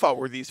downfall,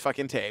 were these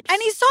fucking tapes.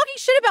 And he's talking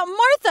shit about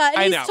Martha,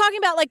 and he's talking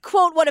about, like,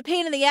 quote, what a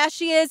pain in the ass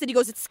she is, and he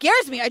goes, it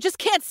scares me, I just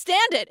can't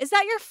stand it. Is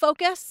that your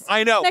focus?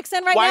 I know.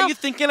 Nixon, right why now? Are you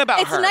thinking about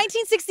it's her? It's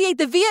 1968.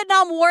 The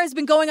Vietnam War has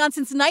been going on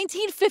since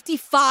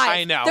 1955.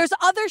 I know. There's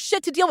other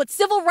shit to deal with.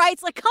 Civil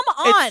rights. Like, come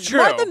on. It's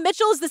true. Martha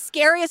Mitchell is the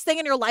scariest thing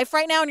in your life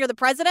right now, and you're the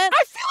president.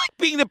 I feel like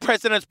being the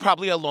president is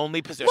probably a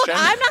lonely position. Look,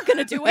 I'm not going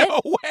to do it.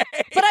 No way.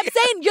 But I'm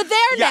saying you're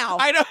there now.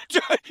 I know.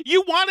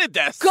 You wanted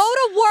this. Go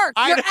to work.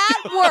 You're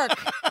at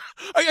work.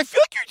 I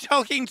feel like you're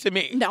talking to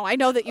me. No, I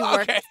know that you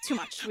work too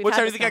much. What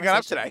time do you think I got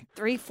up today?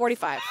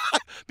 3:45.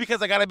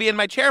 Because I got to be in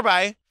my chair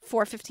by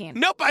 4:15.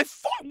 No, by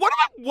 4.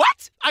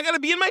 What? I got to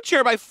be in my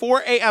chair by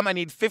 4 a.m. I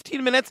need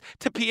 15 minutes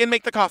to pee and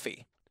make the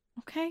coffee.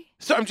 Okay.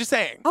 So I'm just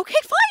saying. Okay,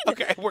 fine.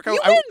 Okay,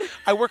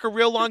 I work a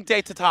real long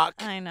day to talk.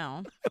 I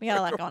know. We got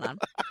a lot going on.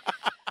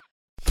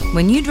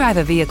 When you drive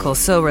a vehicle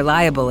so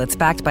reliable it's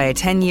backed by a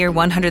 10-year,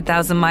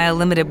 100,000-mile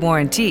limited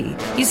warranty,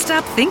 you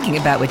stop thinking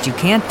about what you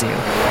can't do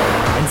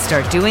and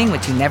start doing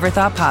what you never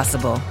thought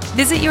possible.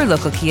 Visit your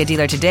local Kia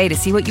dealer today to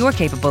see what you're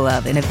capable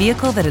of in a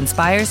vehicle that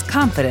inspires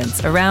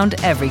confidence around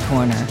every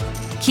corner.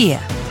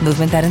 Kia,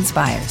 movement that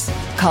inspires.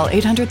 Call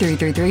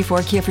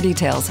 800-333-4KIA for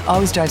details.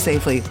 Always drive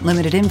safely.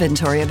 Limited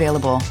inventory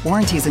available.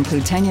 Warranties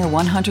include 10-year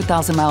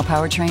 100,000-mile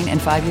powertrain and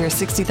 5-year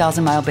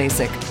 60,000-mile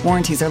basic.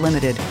 Warranties are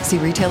limited. See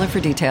retailer for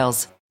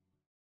details.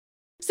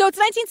 So it's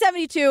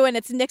 1972, and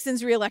it's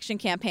Nixon's re-election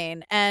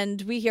campaign,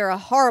 and we hear a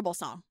horrible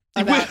song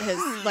about his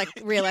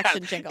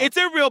re-election jingle. It's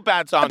a real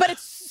bad song. But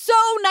it's so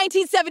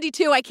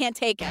 1972, I can't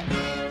take it.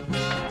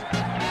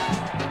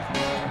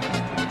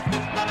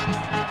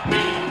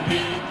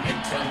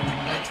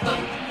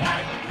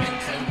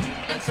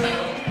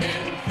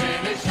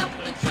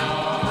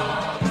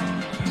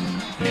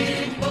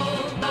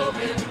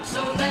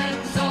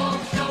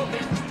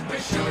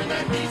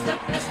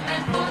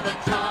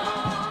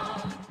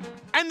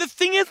 And the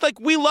thing is, like,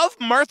 we love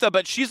Martha,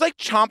 but she's, like,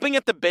 chomping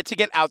at the bit to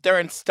get out there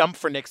and stump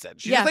for Nixon.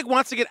 She just, like,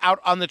 wants to get out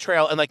on the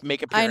trail and, like,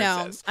 make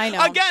appearances. I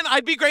know. Again,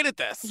 I'd be great at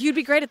this. You'd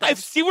be great at this. If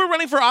Steve were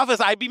running for office,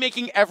 I'd be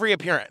making every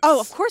appearance.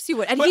 Oh, of course you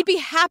would. And he'd be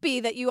happy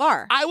that you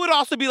are. I would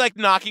also be, like,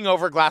 knocking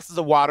over glasses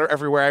of water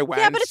everywhere I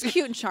went. Yeah, but it's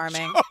cute and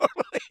charming.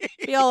 Totally.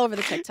 Be all over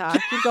the TikTok.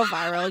 You'd go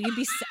viral. You'd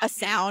be a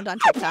sound on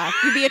TikTok.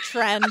 You'd be a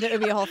trend. It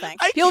would be a whole thing.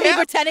 People would be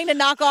pretending to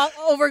knock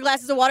over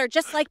glasses of water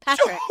just like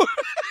Patrick.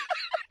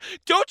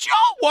 Don't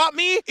y'all want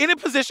me in a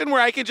position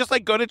where I can just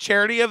like go to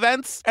charity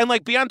events and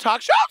like be on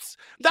talk shows?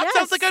 That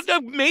sounds like an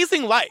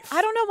amazing life.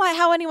 I don't know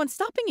how anyone's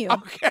stopping you.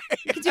 Okay.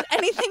 You can do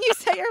anything you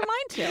set your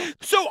mind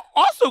to. So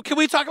also, can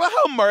we talk about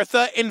how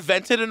Martha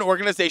invented an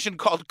organization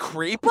called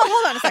CREEP? Well,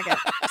 hold on a second.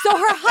 So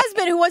her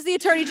husband, who was the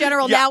attorney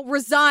general, now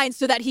resigned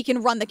so that he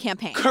can run the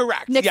campaign.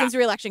 Correct. Nixon's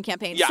reelection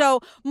campaign. Yeah.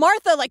 So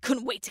Martha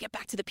couldn't wait to get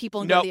back to the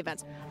people and go to the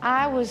events.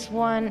 I was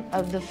one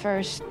of the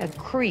first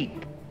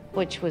CREEP,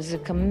 which was a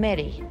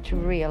committee to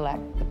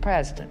re-elect the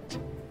president.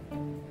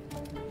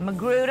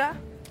 Magruder,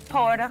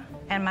 Porter,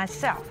 and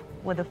myself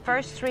were the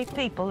first 3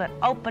 people that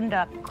opened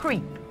up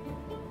CREEP.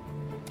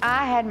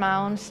 I had my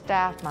own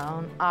staff, my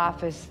own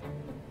office.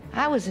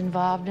 I was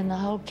involved in the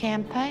whole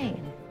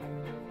campaign.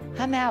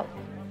 I'm out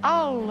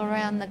all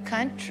around the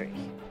country,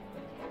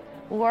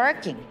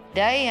 working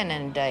day in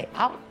and day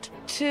out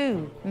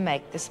to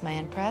make this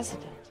man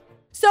president.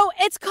 So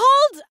it's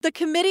called the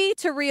Committee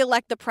to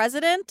Re-elect the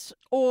President,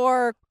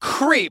 or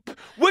CREEP,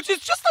 which is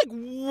just like,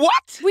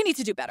 what? We need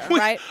to do better,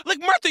 right? Like,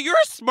 Martha, you're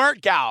a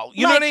smart gal.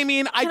 You know what I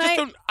mean?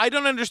 I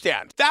don't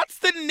understand. That's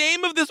the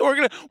name of this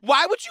organization.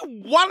 Why would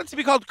you want it to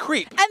be called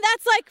CREEP? And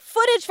that's like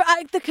footage for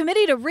the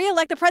Committee to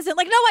Re-elect the President.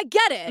 Like, no, I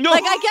get it. No.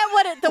 Like, I get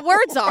what the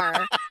words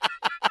are.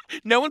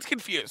 No one's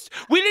confused.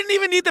 We didn't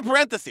even need the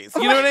parentheses.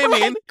 You know what I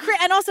mean?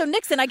 And also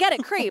Nixon, I get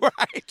it, CREEP.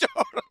 Right,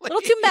 totally. A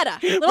little too meta.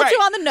 A little too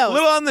on the nose. A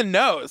little on the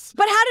nose.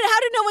 But how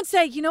did no one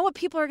say, you know what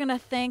people are going to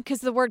think because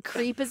the word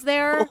creep is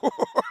there?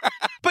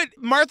 But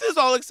Martha's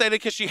all excited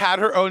because she had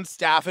her own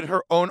staff and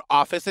her own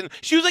office, and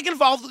she was like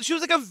involved. She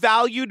was like a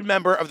valued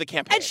member of the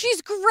campaign. And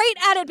she's great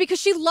at it because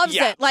she loves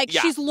it. Like,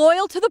 she's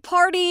loyal to the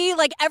party.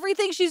 Like,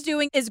 everything she's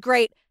doing is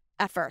great.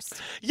 At first.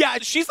 Yeah,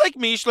 she's like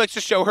me. She likes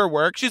to show her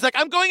work. She's like,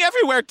 I'm going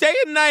everywhere, day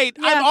and night.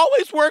 Yeah. I'm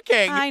always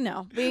working. I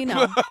know. We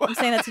know. I'm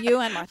saying that to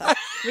you and Martha.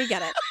 We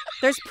get it.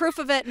 There's proof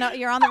of it. No,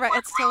 you're on the right.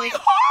 It's totally.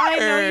 I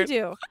know you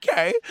do.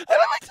 Okay. And I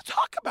like to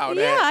talk about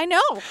it. Yeah, I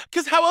know.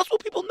 Because how else will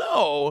people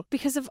know?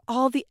 Because of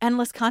all the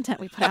endless content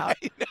we put out.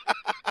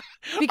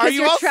 Because Are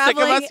you you're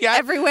traveling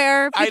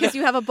everywhere, because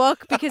you have a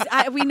book, because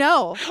we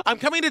know. I'm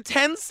coming to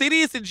 10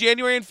 cities in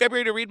January and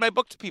February to read my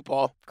book to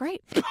people.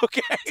 Great.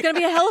 Okay. It's going to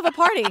be a hell of a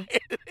party.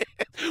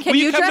 Will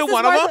you come to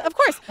one of them? Of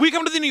course. Will you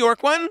come to the New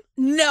York one?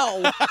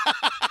 No. What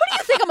do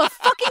you think? I'm a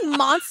fucking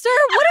monster?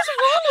 What is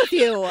wrong with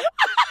you?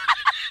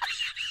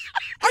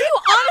 Are you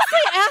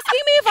honestly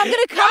asking me if I'm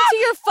going to come to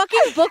your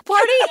fucking book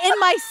party in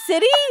my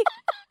city?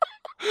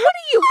 What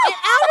are you,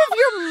 out of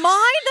your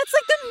mind? That's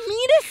like the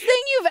meanest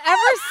thing you've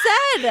ever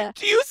said.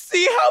 Do you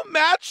see how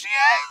mad she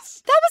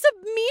is? That was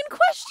a mean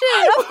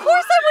question. Of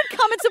course I would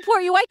come and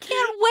support you. I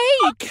can't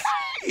wait.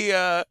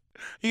 Okay.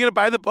 You going to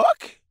buy the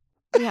book?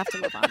 We have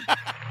to move on.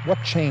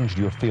 What changed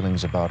your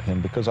feelings about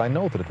him? Because I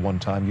know that at one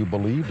time you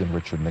believed in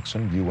Richard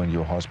Nixon, you and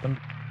your husband.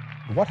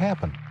 What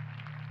happened?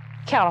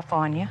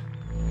 California.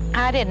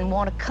 I didn't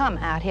want to come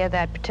out here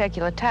that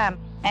particular time,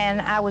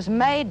 and I was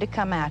made to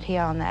come out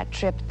here on that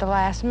trip at the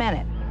last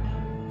minute.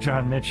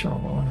 John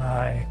Mitchell and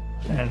I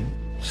and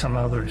some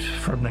others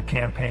from the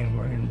campaign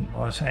were in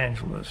Los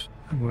Angeles.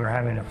 We were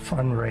having a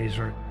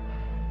fundraiser.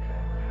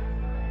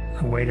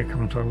 A waiter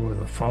comes over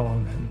with a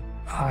phone, and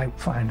I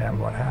find out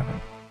what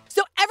happened.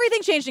 So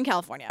everything changed in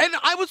California. And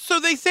so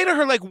they say to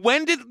her, like, where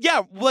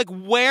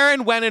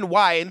and when and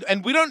why,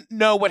 and we don't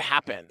know what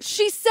happened.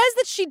 She says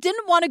that she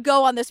didn't want to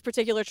go on this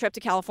particular trip to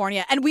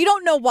California, and we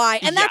don't know why.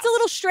 And that's a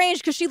little strange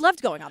because she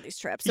loved going on these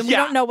trips, and we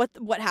don't know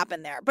what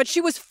happened there. But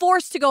she was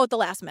forced to go at the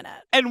last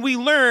minute. And we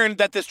learned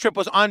that this trip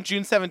was on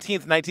June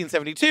 17th,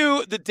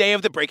 1972, the day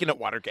of the break-in at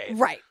Watergate.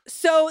 Right.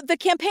 So the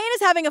campaign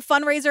is having a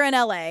fundraiser in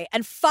L.A.,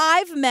 and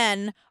 5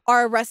 men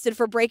are arrested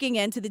for breaking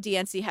into the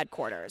DNC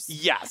headquarters.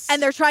 Yes.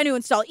 And they're trying to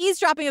install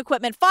eavesdropping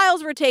equipment,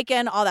 files were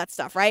taken, all that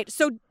stuff, right?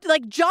 So,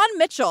 like, John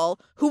Mitchell,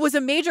 who was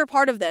a major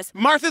part of this.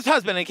 Martha's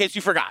husband, in case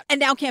you forgot. And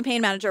now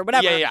campaign manager,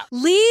 whatever. Yeah.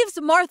 Leaves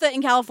Martha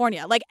in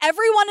California. Like,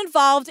 everyone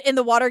involved in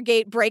the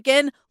Watergate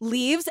break-in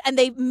leaves, and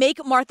they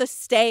make Martha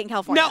stay in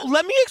California. Now,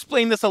 let me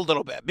explain this a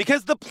little bit,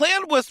 because the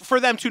plan was for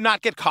them to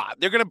not get caught.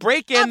 They're going to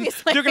break in.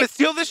 Obviously. They're going to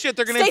steal this shit.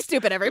 They're going to stay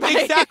stupid, everybody.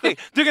 Exactly.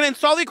 They're going to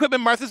install the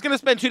equipment. Martha's going to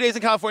spend 2 days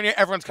in California.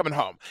 Everyone's coming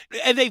home.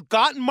 And they've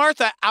gotten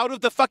Martha out of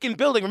the fucking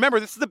building.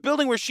 Remember, this is the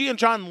building where she and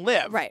John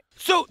live. Right.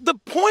 So the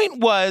point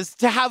was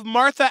to have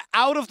Martha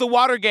out of the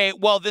Watergate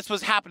while this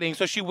was happening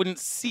so she wouldn't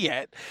see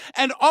it.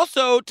 And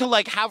also to,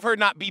 like, have her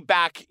not be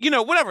back,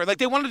 whatever. Like,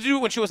 they wanted to do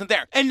it when she wasn't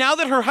there. And now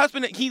that her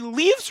husband, he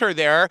leaves her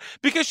there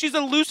because she's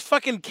a loose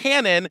fucking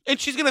cannon, and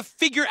she's going to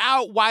figure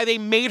out why they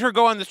made her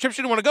go on this trip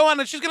she didn't want to go on,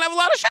 and she's going to have a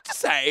lot of shit to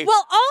say.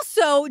 Well,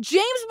 also,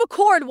 James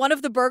McCord, one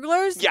of the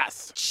burglars.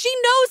 Yes. She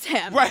knows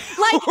him. Right.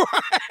 Like,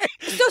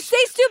 so stay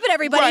stupid,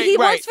 everybody. Right, he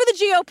works for the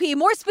GOP,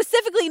 more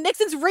specifically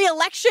Nixon's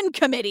re-election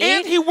committee.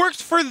 And he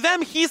works for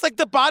them. He's like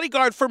the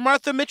bodyguard for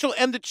Martha Mitchell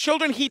and the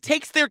children. He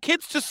takes their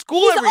kids to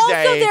school every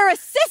day. He's also their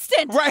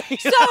assistant. Right.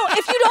 So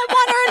if you don't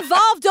want her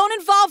involved, don't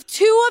involve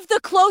 2 of the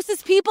closest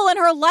closest people in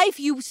her life,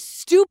 you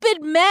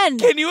stupid men.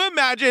 Can you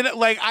imagine,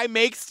 like, I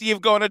make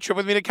Steve go on a trip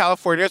with me to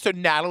California so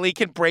Natalie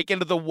can break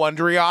into the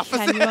Wondery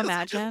offices? Can you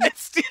imagine? And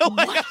steal,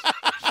 like,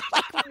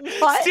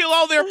 what? Steal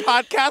all their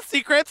podcast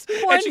secrets.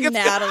 Poor and she gets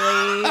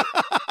Natalie. When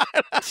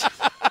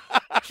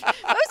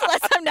was the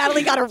last time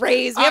Natalie got a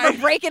raise? We ever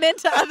breaking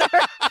into other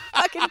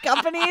fucking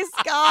companies?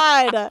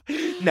 God.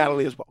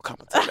 Natalie is well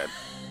compensated.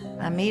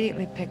 I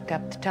immediately picked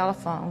up the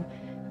telephone,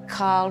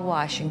 called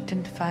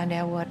Washington to find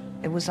out what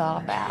it was all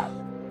about.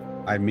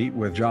 I meet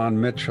with John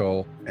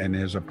Mitchell in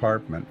his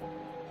apartment.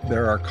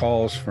 There are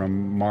calls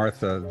from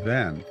Martha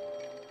then.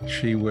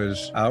 She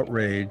was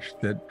outraged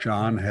that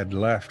John had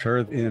left her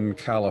in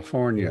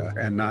California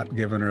and not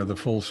given her the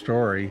full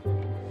story.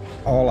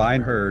 All I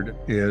heard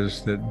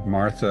is that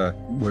Martha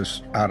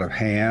was out of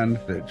hand,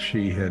 that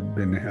she had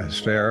been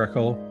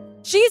hysterical.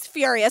 She's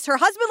furious. Her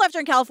husband left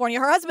her in California.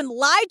 Her husband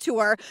lied to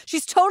her.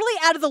 She's totally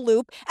out of the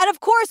loop. And of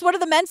course, what do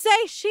the men say?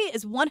 She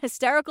is one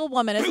hysterical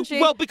woman, isn't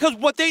she? Well, because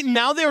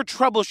now they're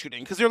troubleshooting,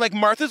 because they're like,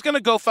 Martha's going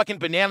to go fucking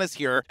bananas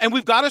here. And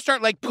we've got to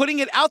start like putting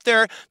it out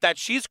there that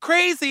she's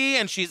crazy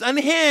and she's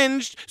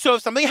unhinged. So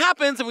if something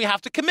happens and we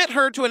have to commit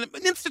her to an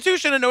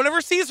institution and no one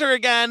ever sees her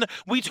again,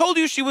 we told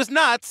you she was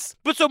nuts.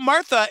 But so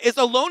Martha is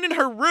alone in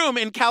her room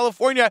in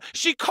California.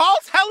 She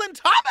calls Helen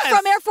Thomas.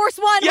 From Air Force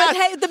One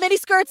with the mini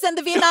skirts and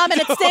the Vietnam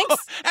and it stinks.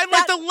 And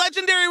like the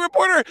legendary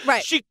reporter,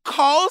 she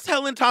calls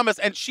Helen Thomas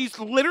and she's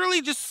literally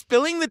just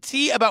spilling the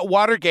tea about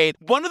Watergate.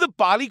 One of the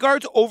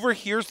bodyguards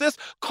overhears this,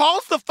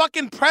 calls the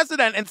fucking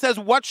president and says,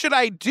 what should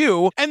I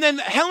do? And then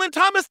Helen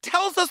Thomas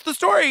tells us the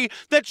story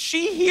that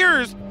she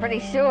hears. Pretty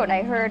soon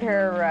I heard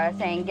her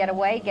saying, get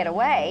away, get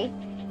away.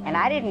 And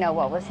I didn't know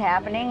what was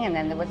happening. And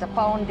then there was a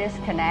phone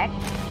disconnect.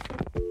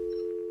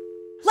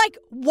 Like,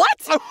 what?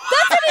 That's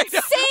an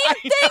insane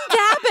thing to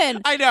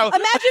happen. I know.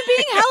 Imagine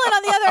being Helen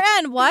on the other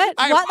end. What?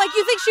 What? Like,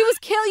 you think she was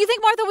killed? You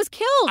think Martha was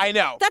killed? I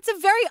know. That's a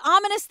very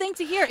ominous thing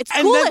to hear. It's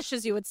ghoulish,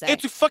 as you would say.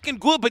 It's fucking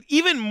ghoulish, but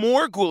even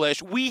more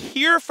ghoulish, we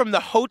hear from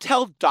the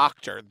hotel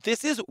doctor.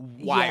 This is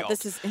wild. Yeah,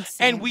 this is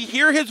insane. And we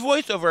hear his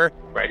voiceover.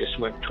 I just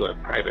went to a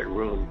private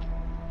room.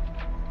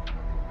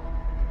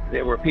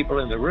 There were people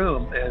in the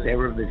room, and they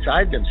were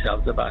beside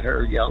themselves about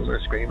her yelling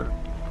or screaming.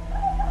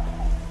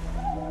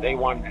 They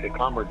wanted to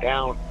calm her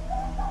down.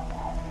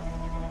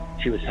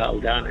 She was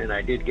held down, and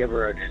I did give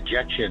her an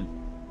injection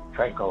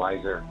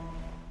tranquilizer.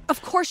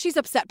 Of course she's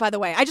upset, by the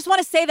way. I just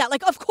want to say that.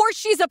 Like, of course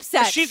she's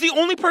upset. She's the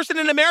only person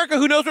in America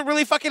who knows what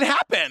really fucking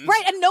happened.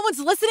 Right, and no one's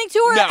listening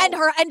to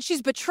her, and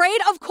she's betrayed.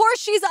 Of course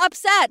she's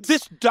upset.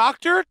 This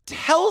doctor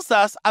tells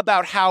us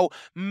about how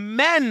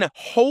men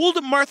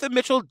hold Martha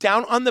Mitchell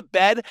down on the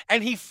bed,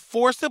 and he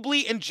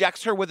forcibly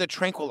injects her with a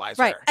tranquilizer.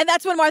 Right, and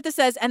that's when Martha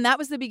says, and that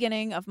was the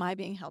beginning of my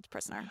being held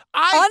prisoner.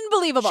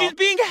 Unbelievable. She's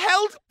being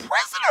held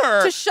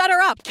prisoner. To shut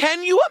her up.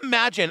 Can you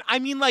imagine? I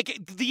mean, like,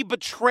 the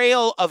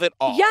betrayal of it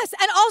all. Yes,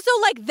 and also,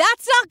 like,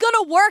 that's not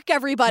gonna work,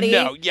 everybody.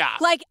 No, yeah.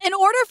 Like, in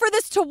order for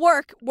this to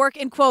work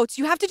in quotes,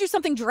 you have to do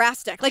something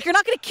drastic. Like, you're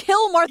not gonna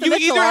kill Martha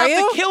Mitchell, are you? You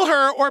either have to kill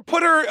her or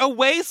put her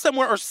away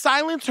somewhere or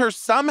silence her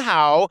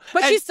somehow.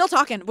 But she's still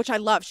talking, which I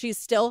love. She's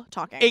still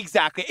talking.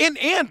 Exactly.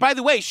 And by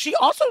the way, she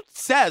also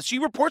says, she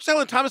reports to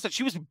Helen Thomas that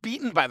she was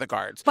beaten by the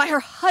guards. By her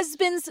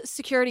husband's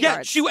security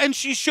guards. Yeah,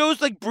 she shows,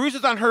 like,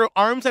 bruises on her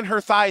arms and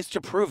her thighs to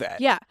prove it.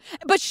 Yeah.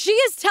 But she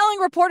is telling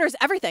reporters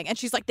everything. And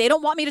she's like, they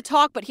don't want me to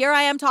talk, but here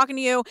I am talking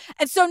to you.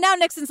 And so now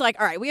Nixon's like,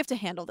 all right, we have to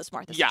handle this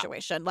Martha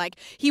situation. Like,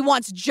 he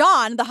wants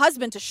John, the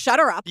husband, to shut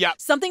her up. Yeah.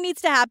 Something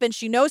needs to happen.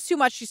 She knows too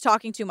much. She's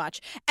talking too much.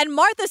 And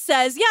Martha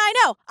says, yeah,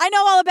 I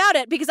know all about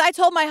it because I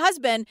told my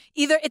husband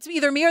it's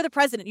either me or the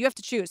president. You have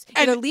to choose.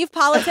 Either leave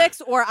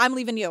politics or I'm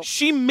leaving you.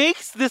 She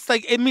makes this,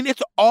 like, I mean,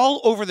 it's all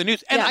over the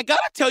news. And I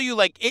gotta tell you,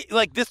 like,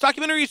 this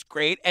documentary is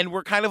great and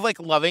we're kind of, like,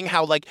 loving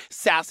how, like,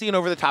 sassy and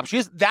over the top she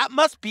is. That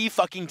must be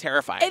fucking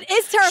terrifying. It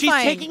is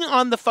terrifying. She's taking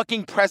on the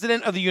fucking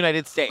president of the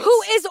United States.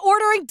 Who is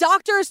ordering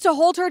doctors to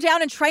hold her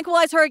down and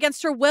tranquilize her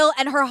against her will,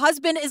 and her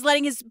husband is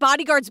letting his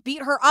bodyguards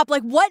beat her up.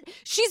 Like, what?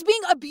 She's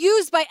being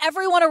abused by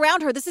everyone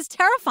around her. This is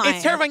terrifying.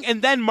 It's terrifying.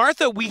 And then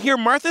we hear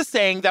Martha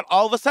saying that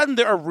all of a sudden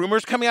there are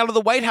rumors coming out of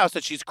the White House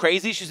that she's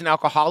crazy, she's an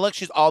alcoholic,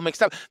 she's all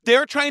mixed up.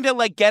 They're trying to,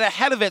 like, get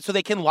ahead of it so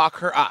they can lock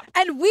her up.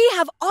 And we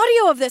have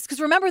audio of this, because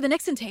remember the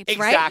Nixon tapes,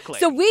 right? Exactly.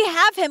 So we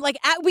have him, like,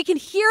 we can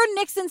hear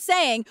Nixon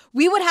saying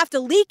we would have to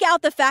leak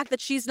out the fact that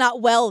she's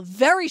not well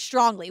very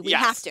strongly. We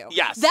have to.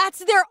 Yes. That's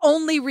their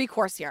only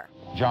recourse here.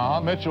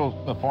 John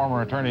Mitchell, the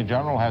former Attorney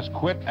General, has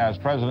quit as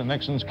President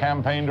Nixon's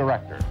campaign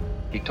director.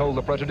 He told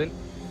the president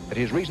that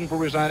his reason for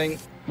resigning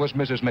was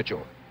Mrs.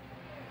 Mitchell.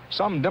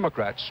 Some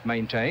Democrats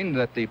maintain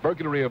that the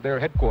burglary of their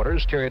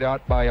headquarters, carried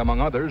out by, among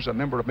others, a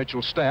member of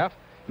Mitchell's staff,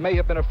 may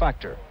have been a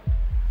factor.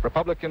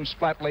 Republicans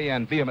flatly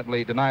and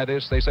vehemently deny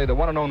this. They say the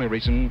one and only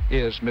reason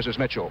is Mrs.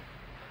 Mitchell.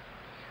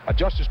 A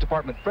Justice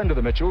Department friend of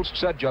the Mitchells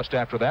said just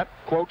after that,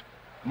 quote,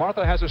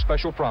 Martha has a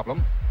special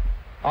problem.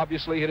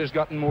 Obviously, it has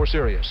gotten more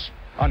serious,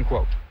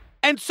 unquote.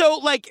 And so,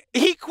 like,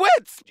 he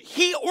quits.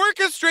 He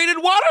orchestrated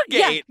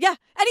Watergate. Yeah.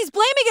 And he's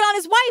blaming it on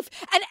his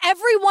wife. And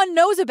everyone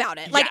knows about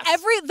it. Like,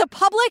 the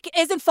public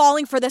isn't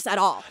falling for this at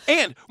all.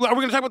 And are we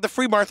going to talk about the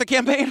Free Martha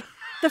campaign?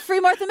 The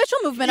Free Martha Mitchell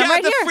movement. I'm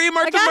right here. Yeah, the Free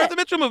Martha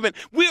Mitchell movement.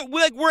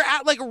 We're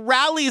at like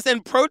rallies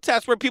and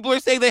protests where people are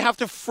saying they have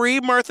to free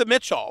Martha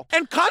Mitchell.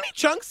 And Connie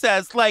Chung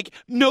says like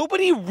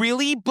nobody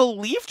really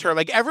believed her.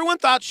 Like everyone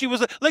thought she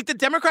was like the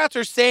Democrats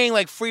are saying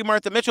like free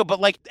Martha Mitchell, but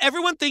like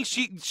everyone thinks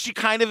she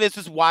kind of is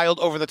this wild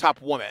over the top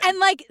woman. And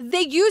like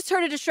they used her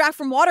to distract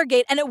from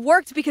Watergate, and it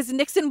worked because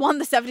Nixon won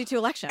the '72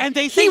 election. And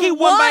they think he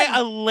won by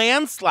a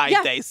landslide.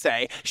 Yeah. They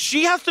say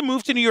she has to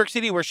move to New York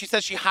City, where she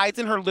says she hides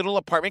in her little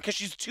apartment because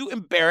she's too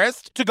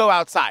embarrassed to go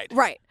outside.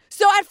 Right.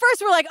 So at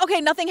first we're like,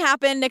 okay, nothing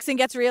happened. Nixon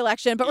gets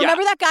re-election. But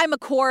remember that guy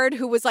McCord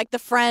who was like the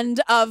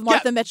friend of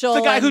Martha Mitchell?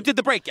 The guy who did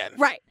the break-in.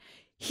 Right.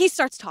 He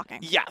starts talking.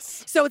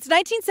 Yes. So it's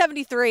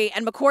 1973,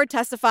 and McCord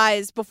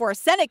testifies before a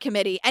Senate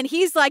committee, and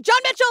he's like, John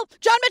Mitchell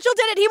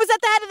did it. He was at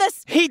the head of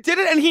this. He did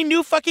it, and he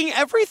knew fucking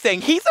everything.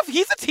 He's a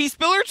tea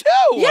spiller, too.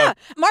 Yeah.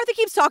 Martha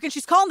keeps talking.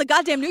 She's calling the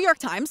goddamn New York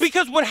Times.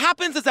 Because what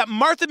happens is that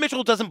Martha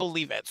Mitchell doesn't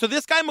believe it. So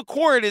this guy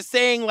McCord is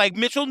saying, like,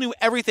 Mitchell knew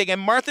everything, and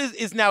Martha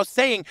is now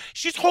saying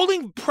she's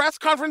holding press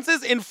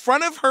conferences in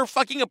front of her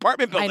fucking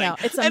apartment building. I know.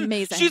 It's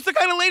amazing. She's the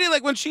kind of lady,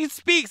 like, when she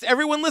speaks,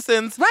 everyone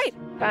listens. Right.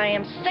 I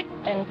am sick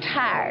and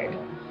tired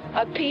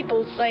of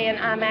people saying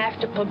I'm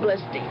after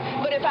publicity.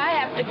 But if I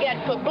have to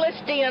get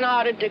publicity in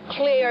order to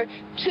clear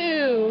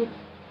two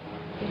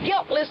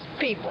guiltless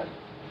people,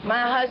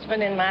 my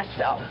husband and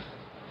myself,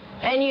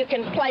 and you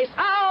can place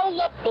all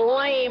the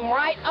blame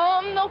right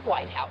on the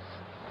White House.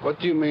 What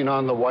do you mean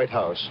on the White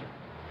House?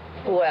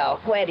 Well,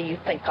 where do you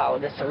think all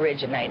of this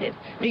originated?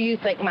 Do you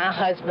think my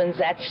husband's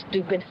that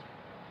stupid?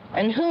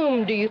 And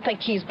whom do you think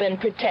he's been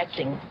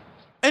protecting?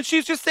 And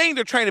she's just saying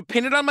they're trying to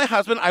pin it on my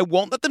husband. I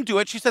won't let them do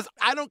it. She says,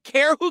 I don't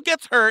care who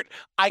gets hurt.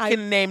 I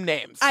can name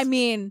names. I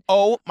mean.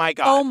 Oh, my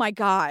God. Oh, my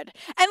God.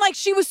 And, like,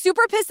 she was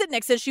super pissed at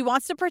Nixon. She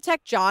wants to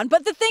protect John.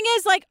 But the thing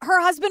is, like,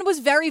 her husband was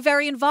very,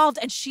 very involved,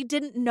 and she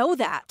didn't know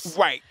that.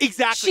 Right.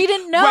 Exactly. She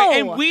didn't know. Right.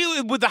 And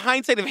we, with the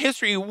hindsight of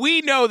history,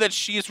 we know that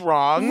she's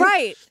wrong.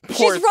 Right.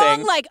 Poor she's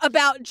wrong, like,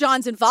 about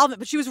John's involvement,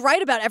 but she was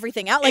right about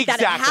everything else. Like,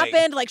 that it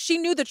happened. Like, she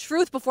knew the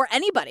truth before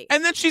anybody.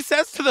 And then she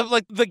says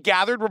to the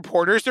gathered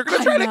reporters, they're going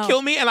to try to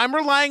kill me, and I'm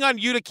relying on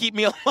you to keep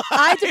me alive.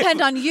 I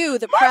depend on you,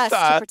 the press,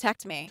 to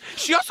protect me.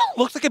 She also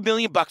looks like $1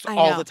 million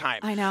all the time.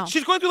 I know.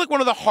 She's going through like one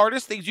of the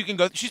hardest things you can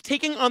go through. She's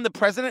taking on the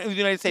president of the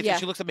United States, and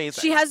she looks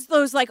amazing. She has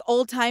those like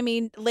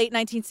old-timey late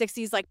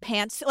 1960s like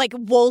pants, like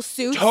wool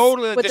suits.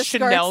 Totally, with the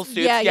Chanel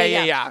suits.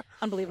 Yeah.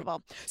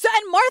 Unbelievable. So,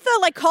 and Martha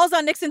like calls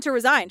on Nixon to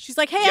resign. She's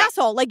like, hey,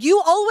 asshole, like you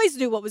always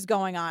knew what was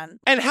going on.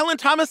 And Helen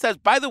Thomas says,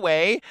 by the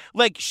way,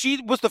 like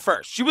she was the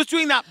first. She was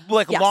doing that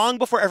like long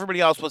before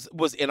everybody else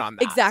was in on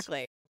that.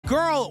 Exactly.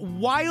 Girl,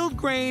 Wild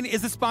Grain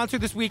is the sponsor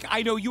this week.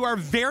 I know you are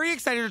very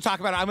excited to talk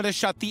about it. I'm gonna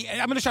shut the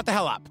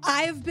hell up.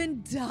 I've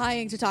been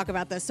dying to talk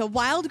about this. So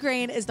Wild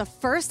Grain is the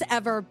first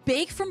ever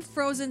bake from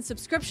frozen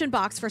subscription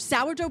box for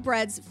sourdough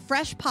breads,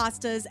 fresh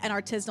pastas, and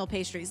artisanal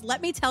pastries.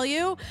 Let me tell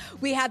you,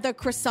 we had the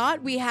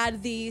croissant, we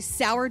had the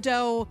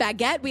sourdough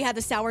baguette, we had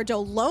the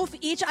sourdough loaf.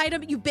 Each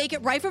item, you bake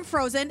it right from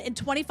frozen in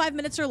 25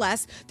 minutes or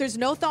less. There's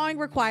no thawing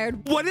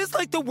required. What is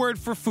like the word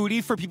for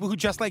foodie for people who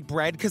just like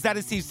bread? Because that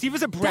is Steve. Steve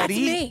is a breadie. That's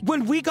me.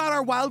 When we got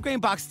our Wild Grain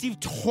box, Steve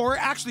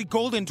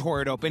Golden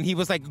tore it open. He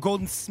was like,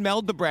 Golden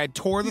smelled the bread,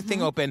 tore the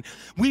thing open.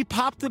 We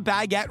popped the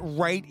baguette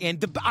right in.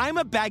 I'm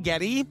a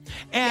baguette,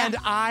 and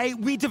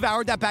we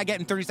devoured that baguette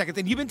in 30 seconds.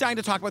 And you've been dying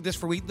to talk about this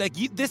for weeks. Like,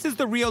 this is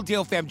the real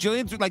deal, fam.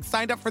 Jillian's like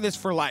signed up for this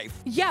for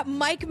life. Yeah,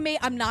 Mike made,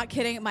 I'm not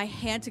kidding, my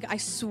hand to, I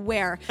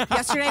swear.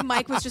 Yesterday,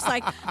 Mike was just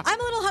like, I'm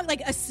a little,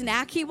 like a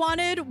snack he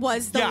wanted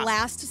was the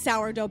last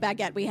sourdough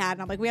baguette we had.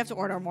 And I'm like, we have to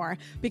order more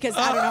because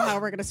I don't know how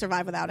we're going to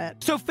survive without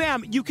it. So,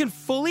 fam, you can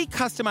fully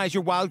customize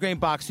your Wild Grain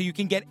box so you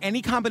can get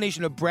any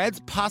combination of breads,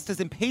 pastas,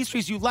 and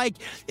pastries you like.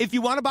 If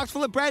you want a box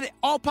full of bread,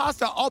 all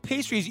pasta, all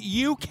pastries,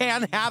 you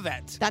can have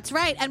it. That's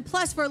right. And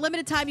plus, for a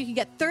limited time, you can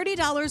get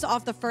 $30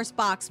 off the first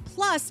box,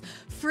 plus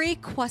free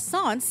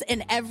croissants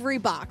in every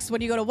box when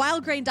you go to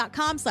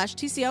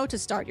wildgrain.com/TCO to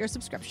start your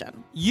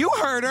subscription. You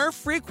heard her.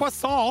 Free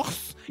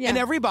croissants in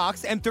every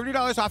box and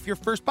 $30 off your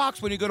first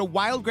box when you go to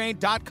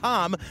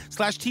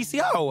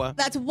wildgrain.com/TCO.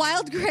 That's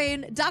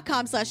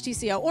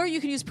wildgrain.com/TCO, or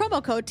you can use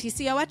promo code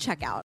TCO at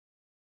checkout.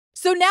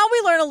 So now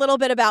we learn a little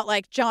bit about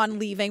like John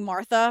leaving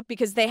Martha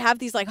because they have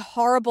these like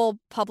horrible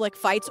public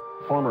fights.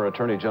 Former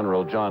Attorney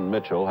General John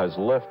Mitchell has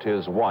left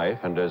his wife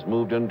and has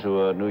moved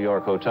into a New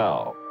York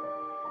hotel.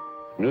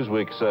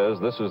 Newsweek says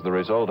this is the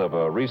result of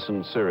a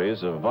recent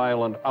series of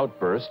violent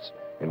outbursts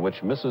in which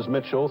Mrs.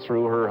 Mitchell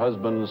threw her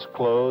husband's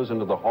clothes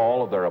into the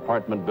hall of their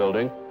apartment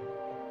building.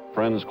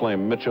 Friends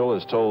claim Mitchell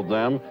has told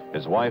them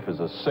his wife is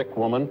a sick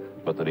woman,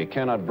 but that he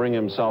cannot bring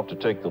himself to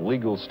take the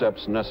legal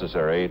steps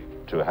necessary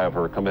to have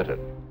her committed.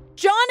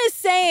 John is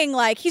saying,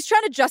 like, he's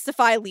trying to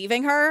justify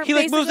leaving her. He,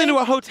 like, moves into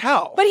a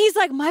hotel. But he's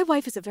like, my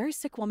wife is a very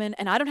sick woman,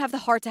 and I don't have the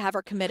heart to have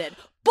her committed.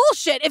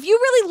 bullshit. If you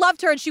really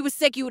loved her and she was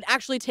sick, you would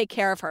actually take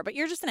care of her. But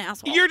you're just an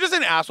asshole. You're just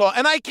an asshole.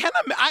 And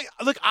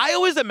I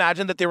always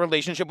imagined that their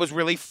relationship was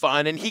really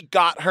fun and he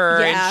got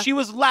her and she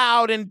was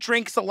loud and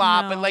drinks a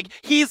lot, but like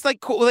he's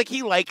like cool, like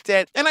he liked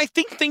it. And I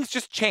think things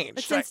just changed.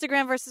 It's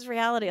Instagram versus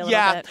reality a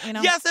little bit. You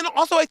know? Yes, and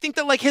also I think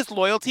that like his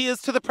loyalty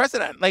is to the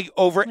president, like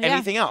over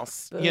anything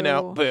else. Boo. You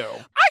know, boo.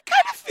 I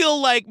kind of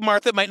feel like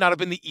Martha might not have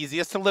been the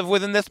easiest to live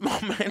with in this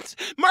moment.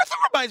 Martha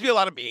reminds me a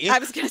lot of me. I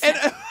was going to say.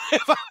 And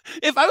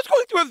if I was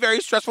going through a very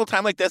stressful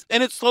time like this,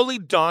 and it's slowly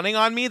dawning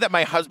on me that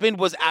my husband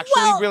was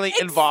actually really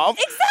involved.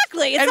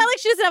 Exactly. It's not like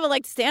she doesn't have a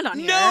leg to stand on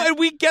here. No, and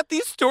we get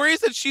these stories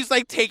that she's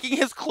like taking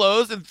his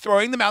clothes and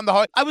throwing them out in the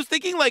hall. I was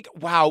thinking like,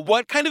 wow,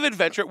 what kind of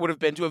adventure it would have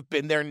been to have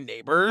been their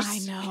neighbors. I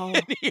know.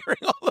 And hearing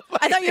all of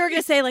I thought you were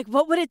going to say, like,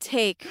 what would it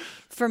take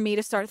for me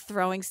to start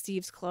throwing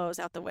Steve's clothes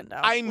out the window?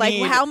 I mean,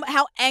 like,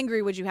 how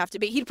angry would you have to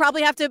be? He'd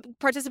probably have to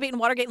participate in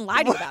Watergate and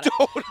lie to you about it.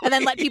 And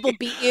then let people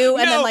beat you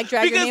and then, like,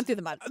 drag your name through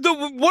the mud.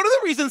 One of the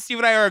reasons Steve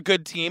and I are a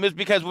good team is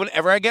because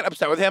whenever I get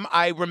upset with him,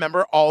 I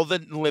remember all the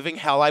living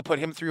hell I put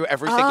him through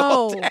every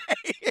single day.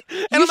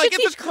 And you should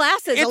teach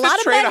classes. A lot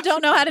of men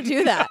don't know how to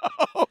do that.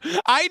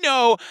 I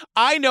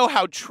know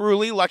how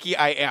truly lucky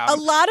I am. A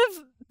lot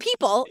of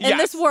people in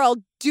this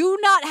world do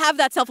not have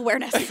that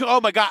self-awareness. Oh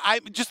my God.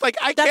 I'm just like,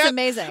 I can't. That's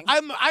amazing.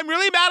 I'm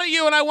really mad at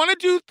you and I want to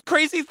do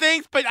crazy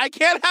things, but I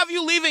can't have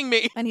you leaving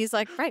me. And he's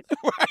like, right.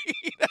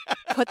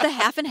 Put the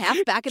half and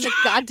half back in the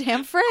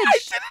goddamn fridge. I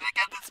did it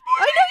again this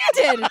morning.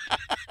 I know you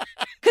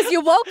did. Because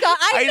you woke up.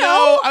 I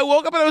know. I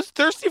woke up and I was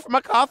thirsty for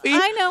my coffee.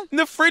 I know. And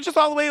the fridge is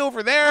all the way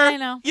over there. I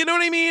know. You know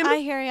what I mean? I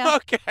hear you.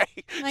 Okay.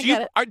 I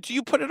get it. Do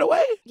you put it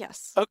away?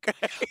 Yes. Okay.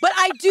 But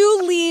I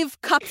do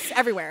leave cups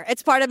everywhere.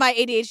 It's part of my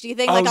ADHD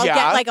thing. Like I'll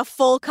get like a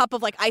full cup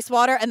of like ice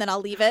water and then I'll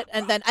leave it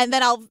and then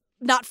I'll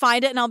not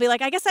find it and I'll be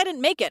like, I guess I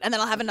didn't make it. And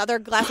then I'll have another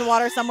glass of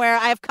water somewhere.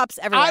 I have cups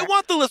everywhere. I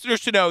want the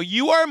listeners to know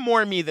you are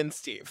more me than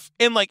Steve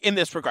in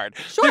this regard.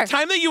 Sure. The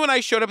time that you and I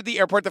showed up at the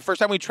airport the first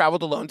time we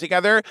traveled alone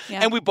together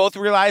and we both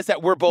realized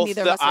that we're both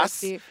Neither the of us are us.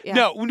 Steve. Yeah.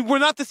 No, we're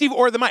not the Steve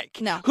or the Mike.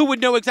 No. Who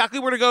would know exactly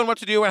where to go and what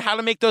to do and how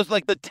to make those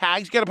like the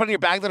tags you got to put in your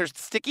bag that are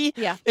sticky.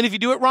 Yeah. And if you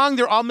do it wrong,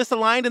 they're all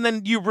misaligned and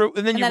then you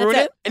ruin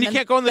it and you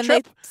can't go on the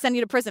trip. They send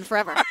you to prison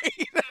forever.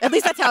 Right. At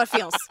least that's how it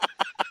feels.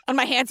 When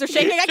my hands are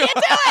shaking, I can't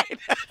do it.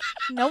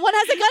 No one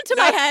has a gun to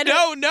my head.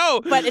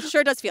 No. But it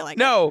sure does feel like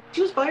it.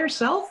 She was by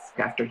herself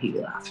after he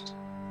left.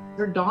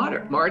 Her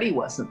daughter, Marty,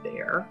 wasn't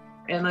there.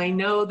 And I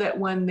know that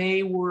when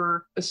they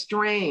were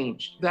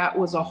estranged, that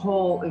was a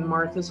hole in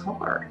Martha's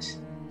heart.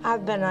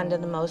 I've been under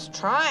the most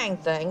trying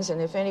things,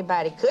 and if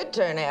anybody could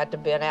turn out to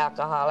be an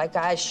alcoholic,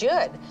 I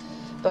should.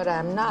 But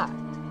I'm not.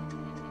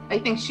 I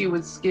think she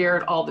was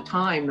scared all the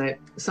time that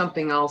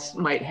something else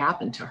might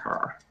happen to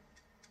her.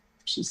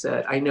 She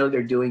said, I know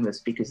they're doing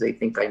this because they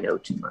think I know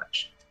too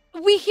much.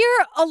 We hear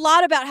a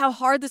lot about how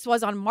hard this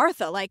was on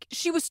Martha. Like,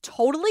 she was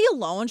totally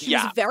alone. She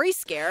was very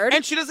scared.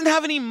 And she doesn't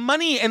have any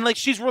money. And, like,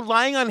 she's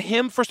relying on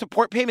him for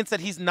support payments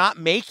that he's not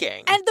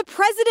making. And the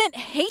president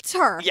hates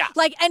her. Yeah.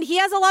 Like, and he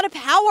has a lot of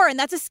power. And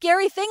that's a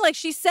scary thing. Like,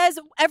 she says,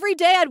 every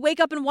day I'd wake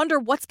up and wonder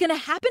what's going to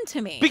happen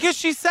to me. Because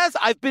she says,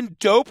 I've been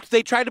doped.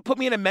 They tried to put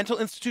me in a mental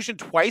institution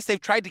twice.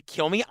 They've tried to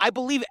kill me. I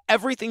believe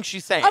everything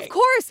she's saying. Of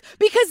course.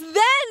 Because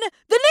then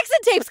the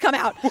Nixon tapes come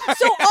out. Right.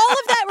 So all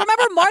of that,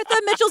 remember Martha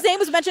Mitchell's name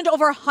was mentioned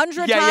over 100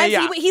 times.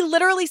 Yeah. He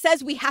literally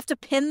says we have to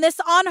pin this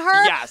on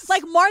her. Yes.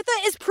 Like, Martha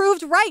is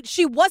proved right.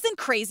 She wasn't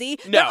crazy.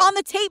 No. They're on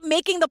the tape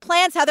making the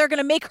plans how they're going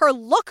to make her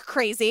look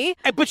crazy.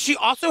 But she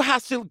also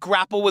has to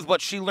grapple with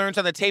what she learns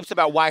on the tapes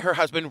about why her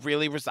husband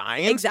really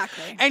resigned.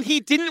 Exactly. And he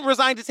didn't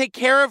resign to take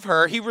care of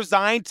her. He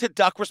resigned to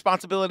duck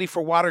responsibility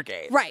for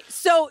Watergate. Right.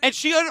 So, and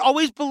she had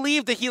always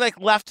believed that he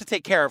left to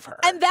take care of her.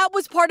 And that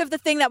was part of the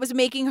thing that was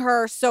making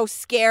her so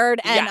scared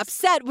and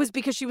upset, was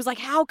because she was like,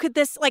 how could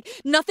this,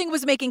 nothing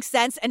was making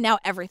sense, and now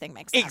everything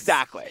makes sense.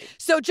 Exactly.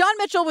 So John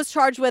Mitchell was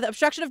charged with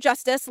obstruction of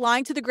justice,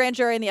 lying to the grand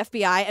jury and the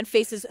FBI, and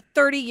faces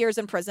 30 years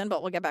in prison,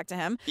 but we'll get back to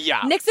him.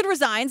 Yeah. Nixon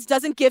resigns,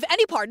 doesn't give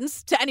any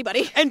pardons to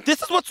anybody. And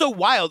this is what's so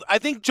wild. I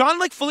think John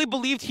fully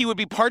believed he would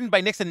be pardoned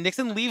by Nixon.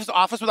 Nixon leaves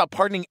office without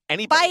pardoning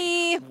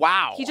anybody. Bye.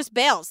 Wow. He just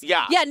bails.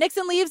 Yeah. Yeah,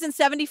 Nixon leaves in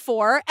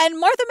 1974, and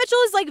Martha Mitchell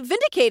is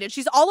vindicated.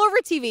 She's all over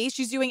TV.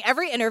 She's doing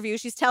every interview.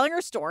 She's telling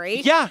her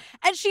story. Yeah.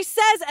 And she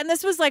says, and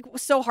this was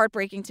so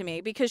heartbreaking to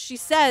me, because she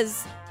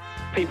says,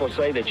 people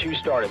say that you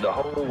started the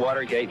whole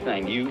Watergate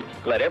thing. You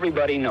let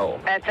everybody know.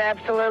 That's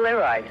absolutely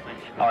right.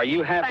 Are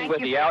you happy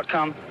with the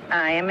outcome?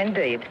 I am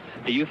indeed.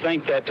 Do you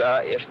think that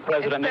if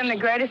President It's been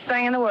the greatest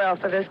thing in the world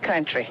for this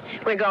country.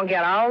 We're going to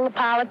get all the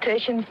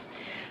politicians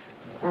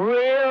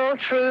real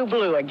true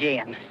blue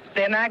again.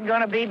 They're not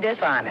going to be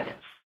dishonest.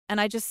 And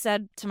I just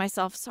said to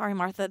myself, sorry,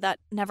 Martha, that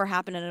never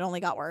happened and it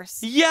only got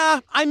worse. Yeah.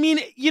 I mean,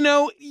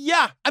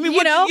 yeah. I mean,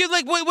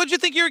 what'd you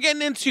think you were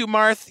getting into,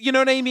 Marth? You know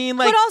what I mean?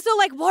 But also,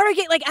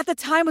 Watergate, at the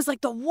time was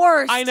the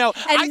worst. I know.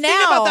 And I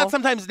think about that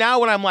sometimes now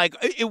when I'm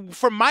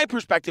from my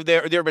perspective,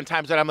 there have been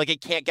times that I'm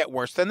it can't get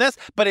worse than this,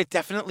 but it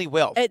definitely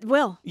will. It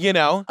will.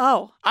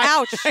 Oh.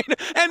 Ouch. And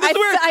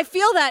I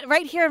feel that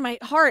right here in my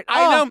heart.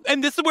 I know.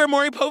 And this is where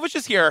Maury Povich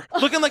is here.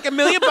 Looking like $1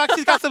 million.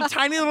 He's got some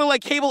tiny little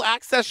cable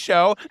access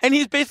show. And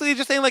he's basically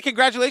just saying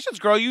congratulations,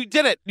 girl. You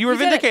did it. You were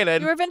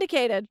vindicated. You were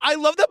vindicated. I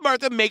love that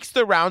Martha makes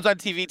the rounds on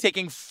TV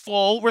taking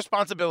full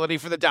responsibility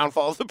for the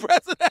downfall of the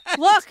president.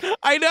 Look.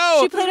 I know.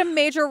 She played a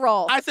major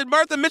role. I said,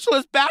 Martha Mitchell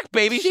is back,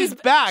 baby. She's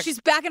back.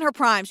 She's back in her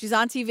prime. She's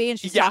on TV and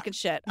she's talking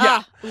shit.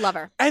 Yeah. Love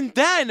her. And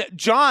then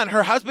John,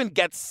 her husband,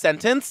 gets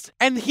sentenced.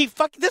 And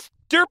this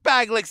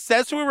dirtbag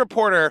says to a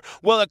reporter,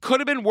 well, it could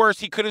have been worse.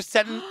 He could have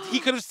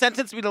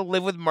sentenced me to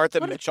live with Martha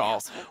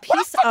Mitchell.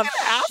 Piece of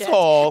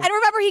asshole. Shit. And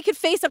remember, he could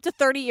face up to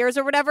 30 years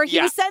or whatever.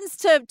 He was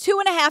sentenced to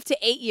 2.5 to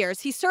 8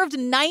 years. He served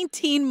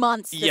 19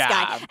 months, this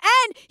guy.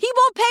 And he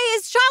won't pay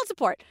his child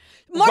support.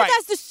 Martha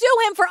has to sue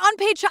him for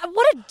unpaid child.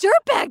 What a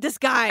dirtbag, this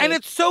guy. And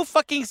it's so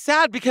fucking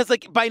sad because,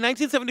 by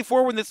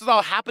 1974, when this is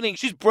all happening,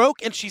 she's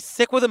broke and she's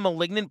sick with a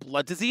malignant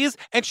blood disease,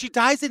 and she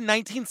dies in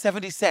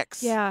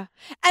 1976. Yeah.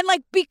 And,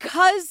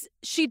 because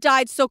she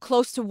died so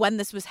close to when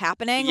this was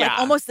happening,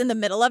 almost in the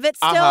middle of it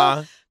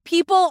still,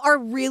 people are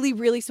really,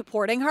 really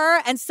supporting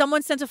her. And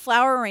someone sent a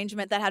flower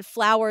arrangement that had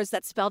flowers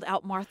that spelled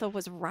out Martha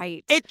was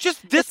right.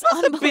 This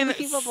must have been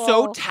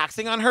so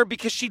taxing on her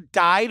because she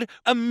died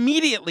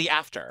immediately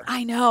after.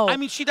 I know. I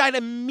mean, she died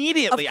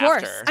immediately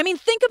after. I mean,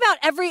 think about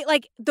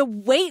the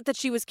weight that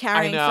she was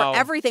carrying for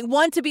everything.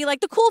 One, to be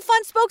the cool,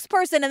 fun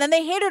spokesperson, and then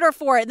they hated her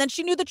for it. And then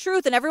she knew the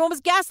truth, and everyone was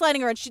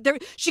gaslighting her, and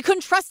she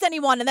couldn't trust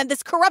anyone. And then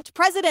this corrupt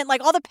president,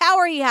 all the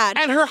power he had.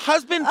 And her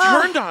husband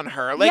turned on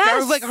her.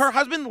 Her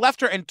husband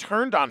left her and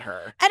turned on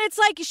her. And it's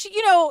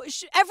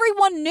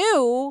everyone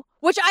knew,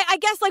 which I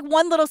guess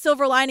one little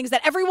silver lining is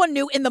that everyone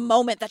knew in the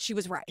moment that she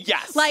was right.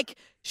 Yes.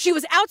 She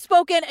was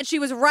outspoken and she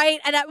was right.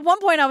 And at one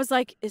point I was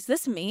like, is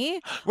this me?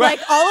 Right.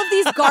 All of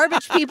these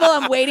garbage people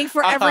I'm waiting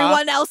for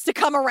everyone else to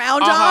come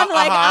around on.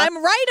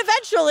 I'm right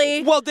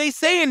eventually. Well, they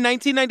say in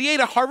 1998,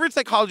 a Harvard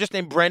psychologist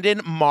named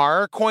Brendan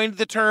Marr coined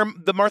the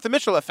term the Martha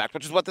Mitchell effect,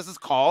 which is what this is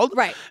called.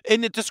 Right.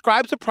 And it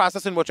describes a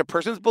process in which a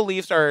person's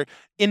beliefs are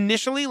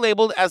initially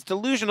labeled as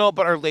delusional,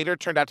 but are later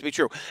turned out to be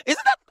true.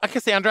 Isn't that,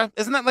 Cassandra?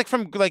 Isn't that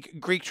from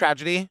Greek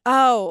tragedy?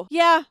 Oh,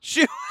 yeah.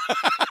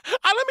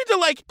 I don't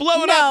mean to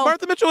blow it up.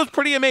 Martha Mitchell was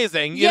pretty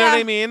amazing. You know what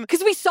I mean?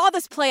 Because we saw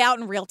this play out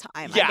in real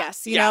time, I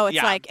guess.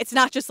 It's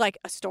not just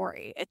a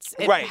story. It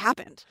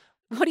happened.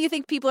 What do you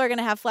think people are going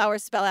to have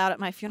flowers spell out at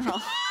my funeral?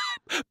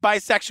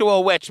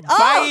 Bisexual witch. Oh,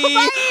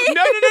 bye.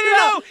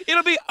 No.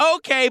 It'll be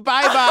okay.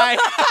 Bye-bye.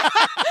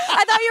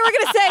 I thought you were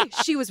going to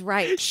say she was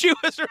right. She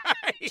was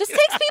right. Just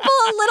takes people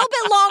a little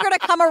bit longer to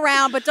come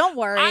around, but don't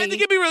worry. I think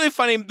it'd be really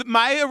funny.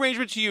 My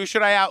arrangement to you,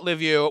 should I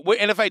outlive you,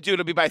 and if I do,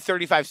 it'll be by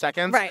 35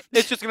 seconds. Right.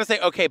 It's just going to say,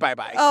 okay,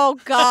 bye-bye. Oh,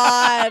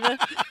 God.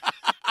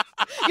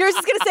 Yours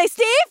is going to say,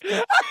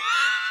 Steve?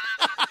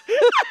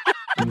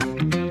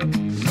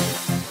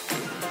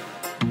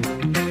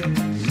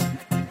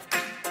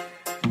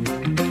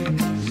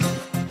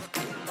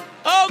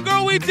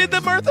 We did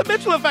the Martha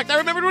Mitchell effect. I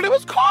remembered what it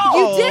was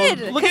called. You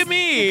did. Look at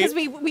me. Because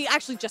we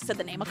actually just said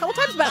the name a couple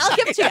times, but I'll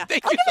give it to you. I'll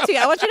give it to you.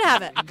 I want you to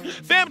have it.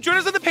 Fam, join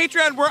us on the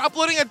Patreon. We're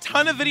uploading a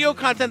ton of video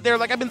content there.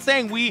 Like I've been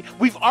saying,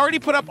 we've already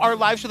put up our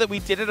live show that we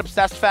did at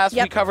Obsessed Fest.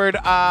 Yep. We covered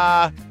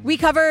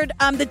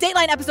the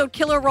Dateline episode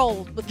Killer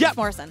Roll with Chris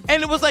Morrison.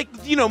 And it was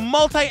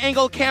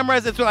multi-angle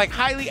cameras. It's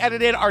highly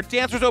edited. Our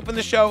dancers opened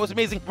the show. It was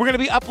amazing. We're going to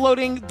be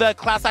uploading the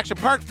Class Action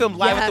Park film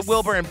live at the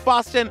Wilbur in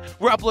Boston.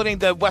 We're uploading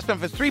the West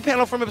Memphis 3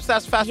 panel from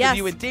Obsessed Fest with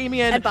you and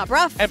Damien. And Bob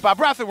Ruff. And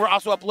we're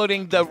also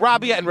uploading the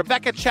Rabia and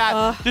Rebecca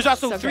chat. There's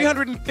also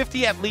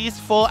 350 at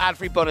least full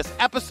ad-free bonus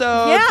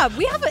episodes. Yeah,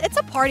 it's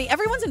a party.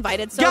 Everyone's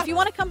invited. So if you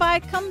want to come by,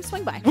 come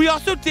swing by. We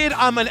also did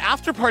an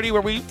after party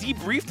where we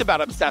debriefed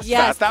about Obsessed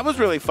Fest. That was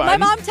really fun. My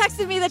mom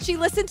texted me that she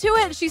listened to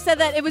it. She said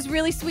that it was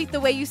really sweet the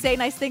way you say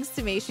nice things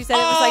to me. She said it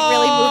was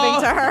really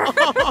moving to her.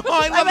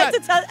 I love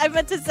that. I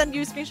meant to send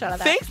you a screenshot of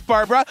that. Thanks,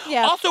 Barbara.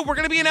 Yeah. Also, we're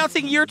going to be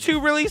announcing year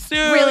 2 really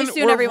soon.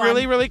 We're everyone.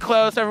 Really, really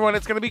close, everyone.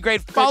 It's going to be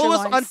great. Follow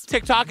us on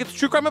TikTok. It's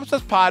True Crime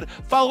Obsessed Pod.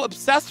 Follow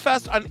Obsessed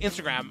Fest on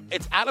Instagram.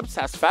 It's at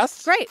Obsessed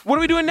Fest. Great. What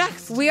are we doing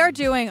next? We are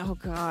doing, oh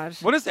God.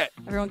 What is it?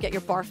 Everyone get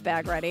your barf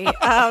bag ready.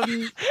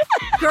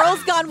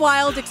 Girls Gone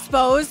Wild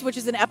Exposed, which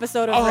is an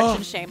episode of Rich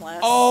and Shameless.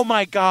 Oh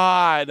my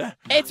God.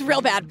 It's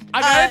real bad.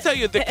 I gotta tell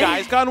you, the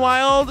Guys Gone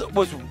Wild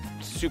was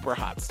super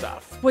hot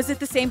stuff. Was it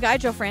the same guy,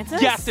 Joe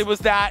Francis? Yes, it was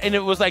that, and it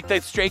was the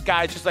straight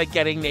guys just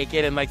getting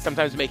naked and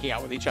sometimes making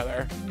out with each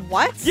other.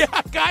 What? Yeah,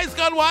 Guys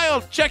Gone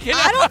Wild. Check it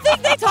out. I don't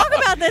think they talk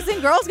about this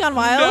in Girls Gone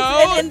Wild.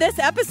 No. in this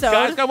episode.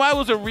 Guys Gone Wild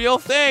was a real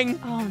thing.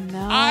 Oh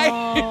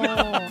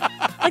no.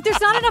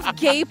 There's not enough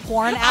gay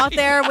porn out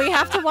there. We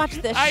have to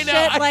watch this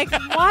shit.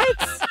 What?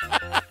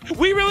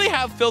 We really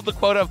have filled the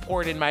quota of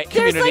porn in my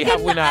community,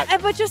 have we not?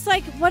 But just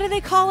like, what do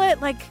they call it?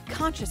 Like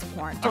conscious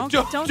porn. Don't do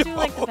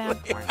like the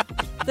bad porn.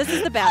 This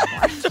is the bad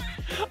porn.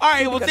 All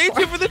right, well, stay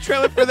tuned for the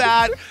trailer for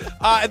that.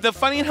 The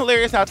funny and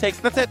hilarious outtakes.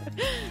 That's it.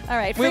 All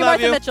right. Free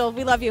Martha Mitchell.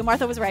 We love you.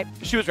 Martha was right.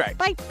 She was right.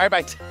 Bye. All right,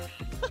 bye.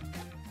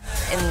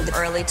 In the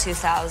early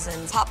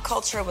 2000s, pop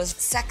culture was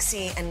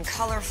sexy and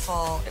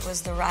colorful. It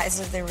was the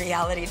rise of the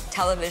reality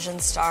television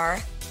star.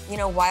 You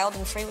know, Wild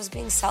and Free was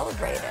being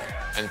celebrated.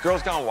 And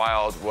Girls Gone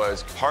Wild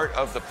was part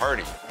of the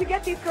party. To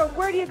get these girls,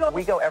 where do you go?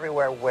 We go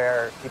everywhere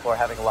where people are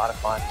having a lot of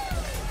fun.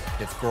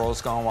 If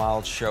Girls Gone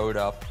Wild showed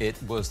up, it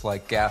was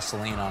like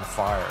gasoline on a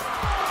fire.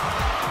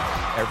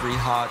 Every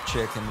hot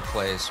chick in the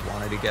place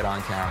wanted to get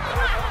on camera.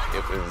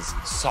 It was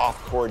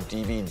softcore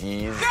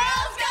DVDs. Girls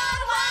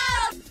Gone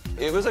Wild!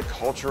 It was a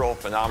cultural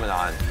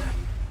phenomenon.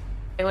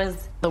 It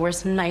was the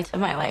worst night of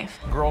my life.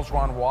 Girls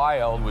Gone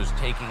Wild was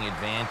taking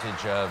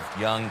advantage of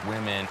young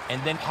women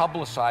and then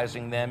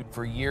publicizing them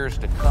for years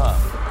to come.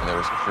 And there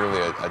was clearly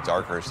a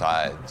darker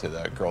side to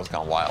the Girls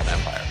Gone Wild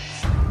empire.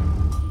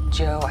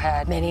 Joe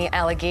had many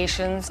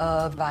allegations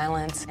of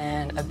violence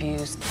and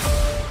abuse.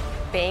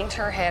 Banged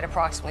her head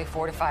approximately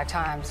 4 to 5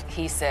 times.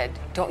 He said,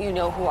 "Don't you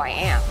know who I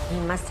am?" He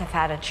must have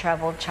had a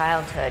troubled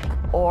childhood,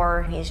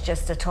 or he's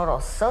just a total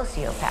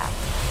sociopath.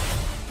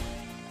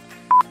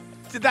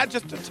 Did that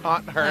just to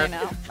taunt her? I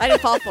know. I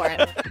didn't fall for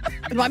it.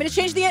 You want me to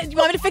change you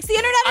want me to fix the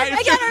internet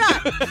again or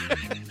not?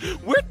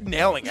 We're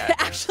nailing it.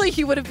 Actually,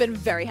 you would have been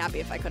very happy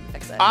if I couldn't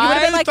fix it. You I would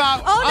have been like,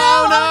 thought,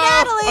 oh no,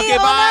 Natalie, Okay,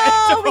 bye.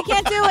 no, we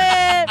can't do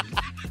it.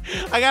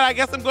 I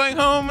guess I'm going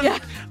home.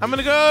 And I'm going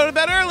to go to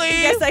bed early.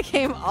 Yes, I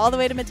came all the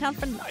way to Midtown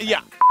for nothing.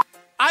 Yeah.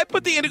 I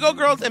put the Indigo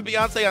Girls and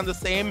Beyonce on the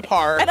same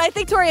par. And I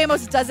think Tori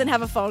Amos doesn't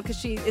have a phone because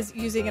she is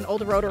using an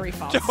old rotary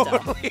phone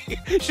Totally.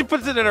 still. She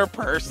puts it in her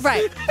purse.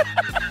 Right.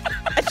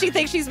 And she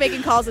thinks she's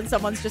making calls and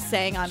someone's just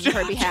saying on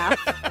her behalf.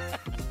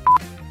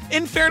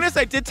 In fairness,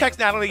 I did text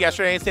Natalie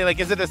yesterday and say, like,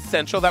 is it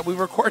essential that we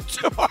record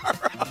tomorrow?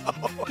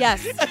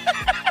 Yes.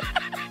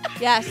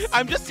 Yes.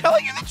 I'm just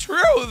telling you the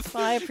truth.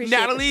 Well, I appreciate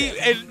Natalie,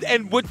 it.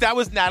 and what that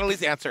was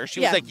Natalie's answer.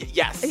 She was like,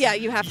 yes. Yeah,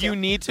 you have to. You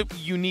need to.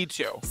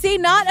 See,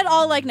 not at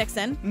all like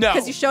Nixon. No.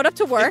 Because you showed up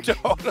to work.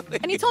 Totally.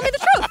 And you told me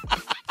the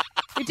truth.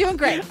 You're doing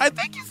great.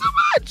 Thank you so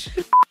much.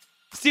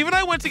 Steve and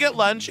I went to get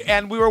lunch,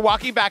 and we were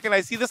walking back, and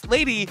I see this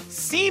lady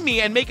see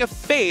me and make a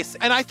face,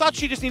 and I thought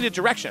she just needed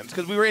directions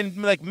because we were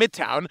in like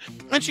Midtown,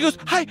 and she goes,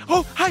 "Hi,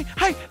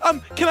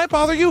 can I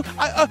bother you?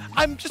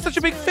 I'm just such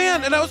a big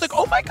fan." And I was like,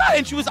 "Oh my god!"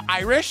 And she was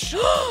Irish.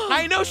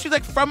 I know, she's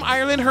like from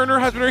Ireland. Her and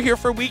her husband are here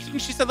for a week,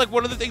 and she said like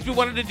one of the things we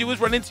wanted to do was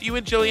run into you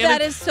and Jillian.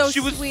 That is so sweet.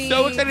 She was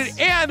so excited,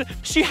 and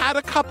she had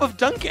a cup of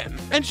Dunkin',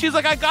 and she's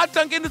like, "I got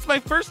Dunkin'. It's my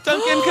first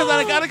Dunkin' because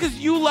I got it because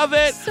you love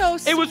it." So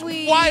sweet. It was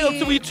wild.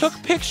 So we took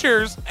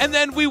pictures, and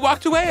then we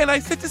walked away, and I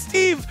said to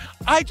Steve,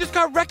 I just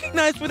got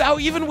recognized without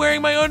even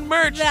wearing my own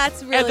merch.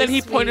 That's really And then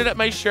he sweet. pointed at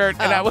my shirt,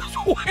 and I was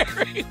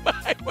wearing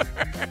my merch.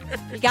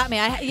 You got me.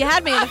 You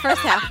had me in the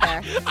first half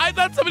there. I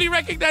thought somebody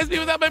recognized me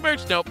without my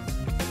merch. Nope.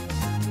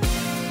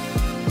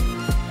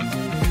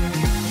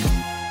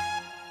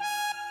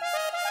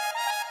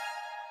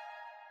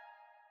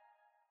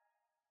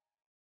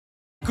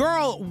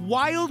 Girl,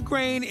 Wild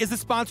Grain is the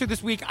sponsor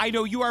this week. I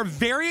know you are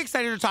very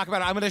excited to talk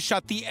about it. I'm gonna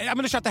shut the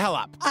hell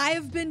up.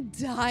 I've been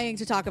dying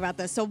to talk about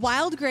this. So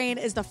Wild Grain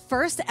is the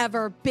first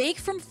ever bake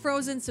from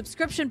frozen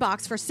subscription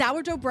box for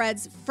sourdough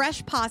breads,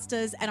 fresh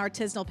pastas, and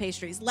artisanal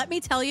pastries. Let me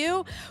tell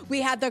you,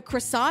 we had the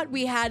croissant,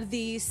 we had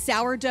the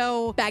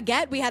sourdough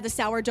baguette, we had the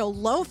sourdough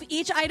loaf.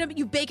 Each item,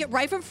 you bake it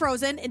right from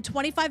frozen in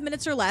 25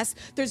 minutes or less.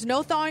 There's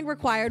no thawing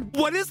required.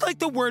 What is like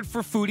the word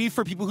for foodie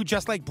for people who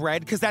just like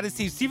bread? Because that is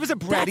Steve. Steve is a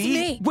breadie. That's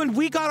me. When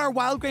we got our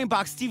Wild Grain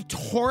box, Steve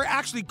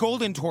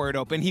Golden tore it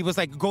open. He was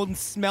like, Golden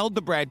smelled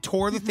the bread,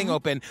 tore the thing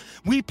open.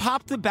 We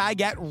popped the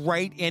baguette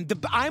right in.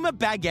 I'm a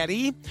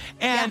baguette,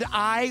 and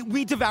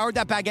we devoured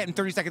that baguette in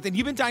 30 seconds. And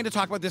you've been dying to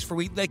talk about this for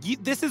weeks. Like,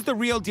 this is the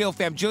real deal,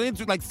 fam.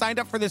 Jillian's like signed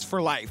up for this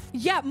for life.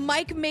 Yeah,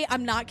 Mike made,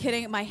 I'm not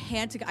kidding, my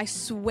hand I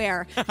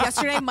swear.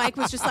 Yesterday, Mike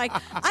was just like,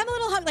 I'm a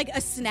little hungry. Like,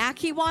 a snack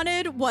he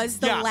wanted was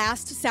the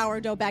last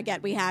sourdough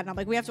baguette we had. And I'm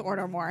like, we have to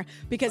order more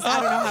because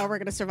I don't know how we're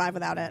going to survive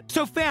without it.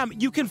 So, fam,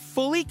 you can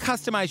fully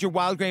customize your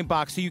Wild Grain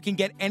box so you can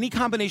get any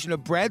combination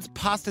of breads,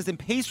 pastas, and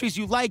pastries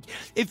you like.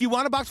 If you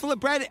want a box full of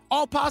bread,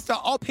 all pasta,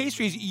 all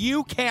pastries,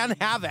 you can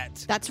have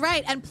it. That's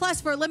right. And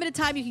plus, for a limited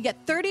time, you can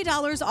get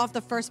 $30 off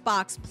the first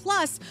box,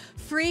 plus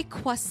free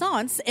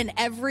croissants in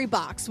every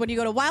box when you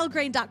go to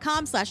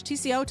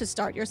wildgrain.com/TCO to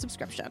start your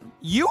subscription.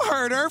 You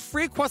heard her.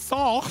 Free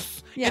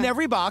croissants in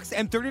every box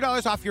and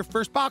 $30 off your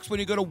first box when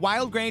you go to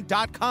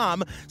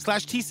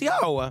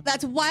wildgrain.com/TCO.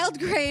 That's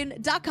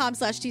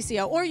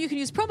wildgrain.com/TCO, or you can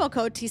use promo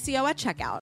code TCO at checkout.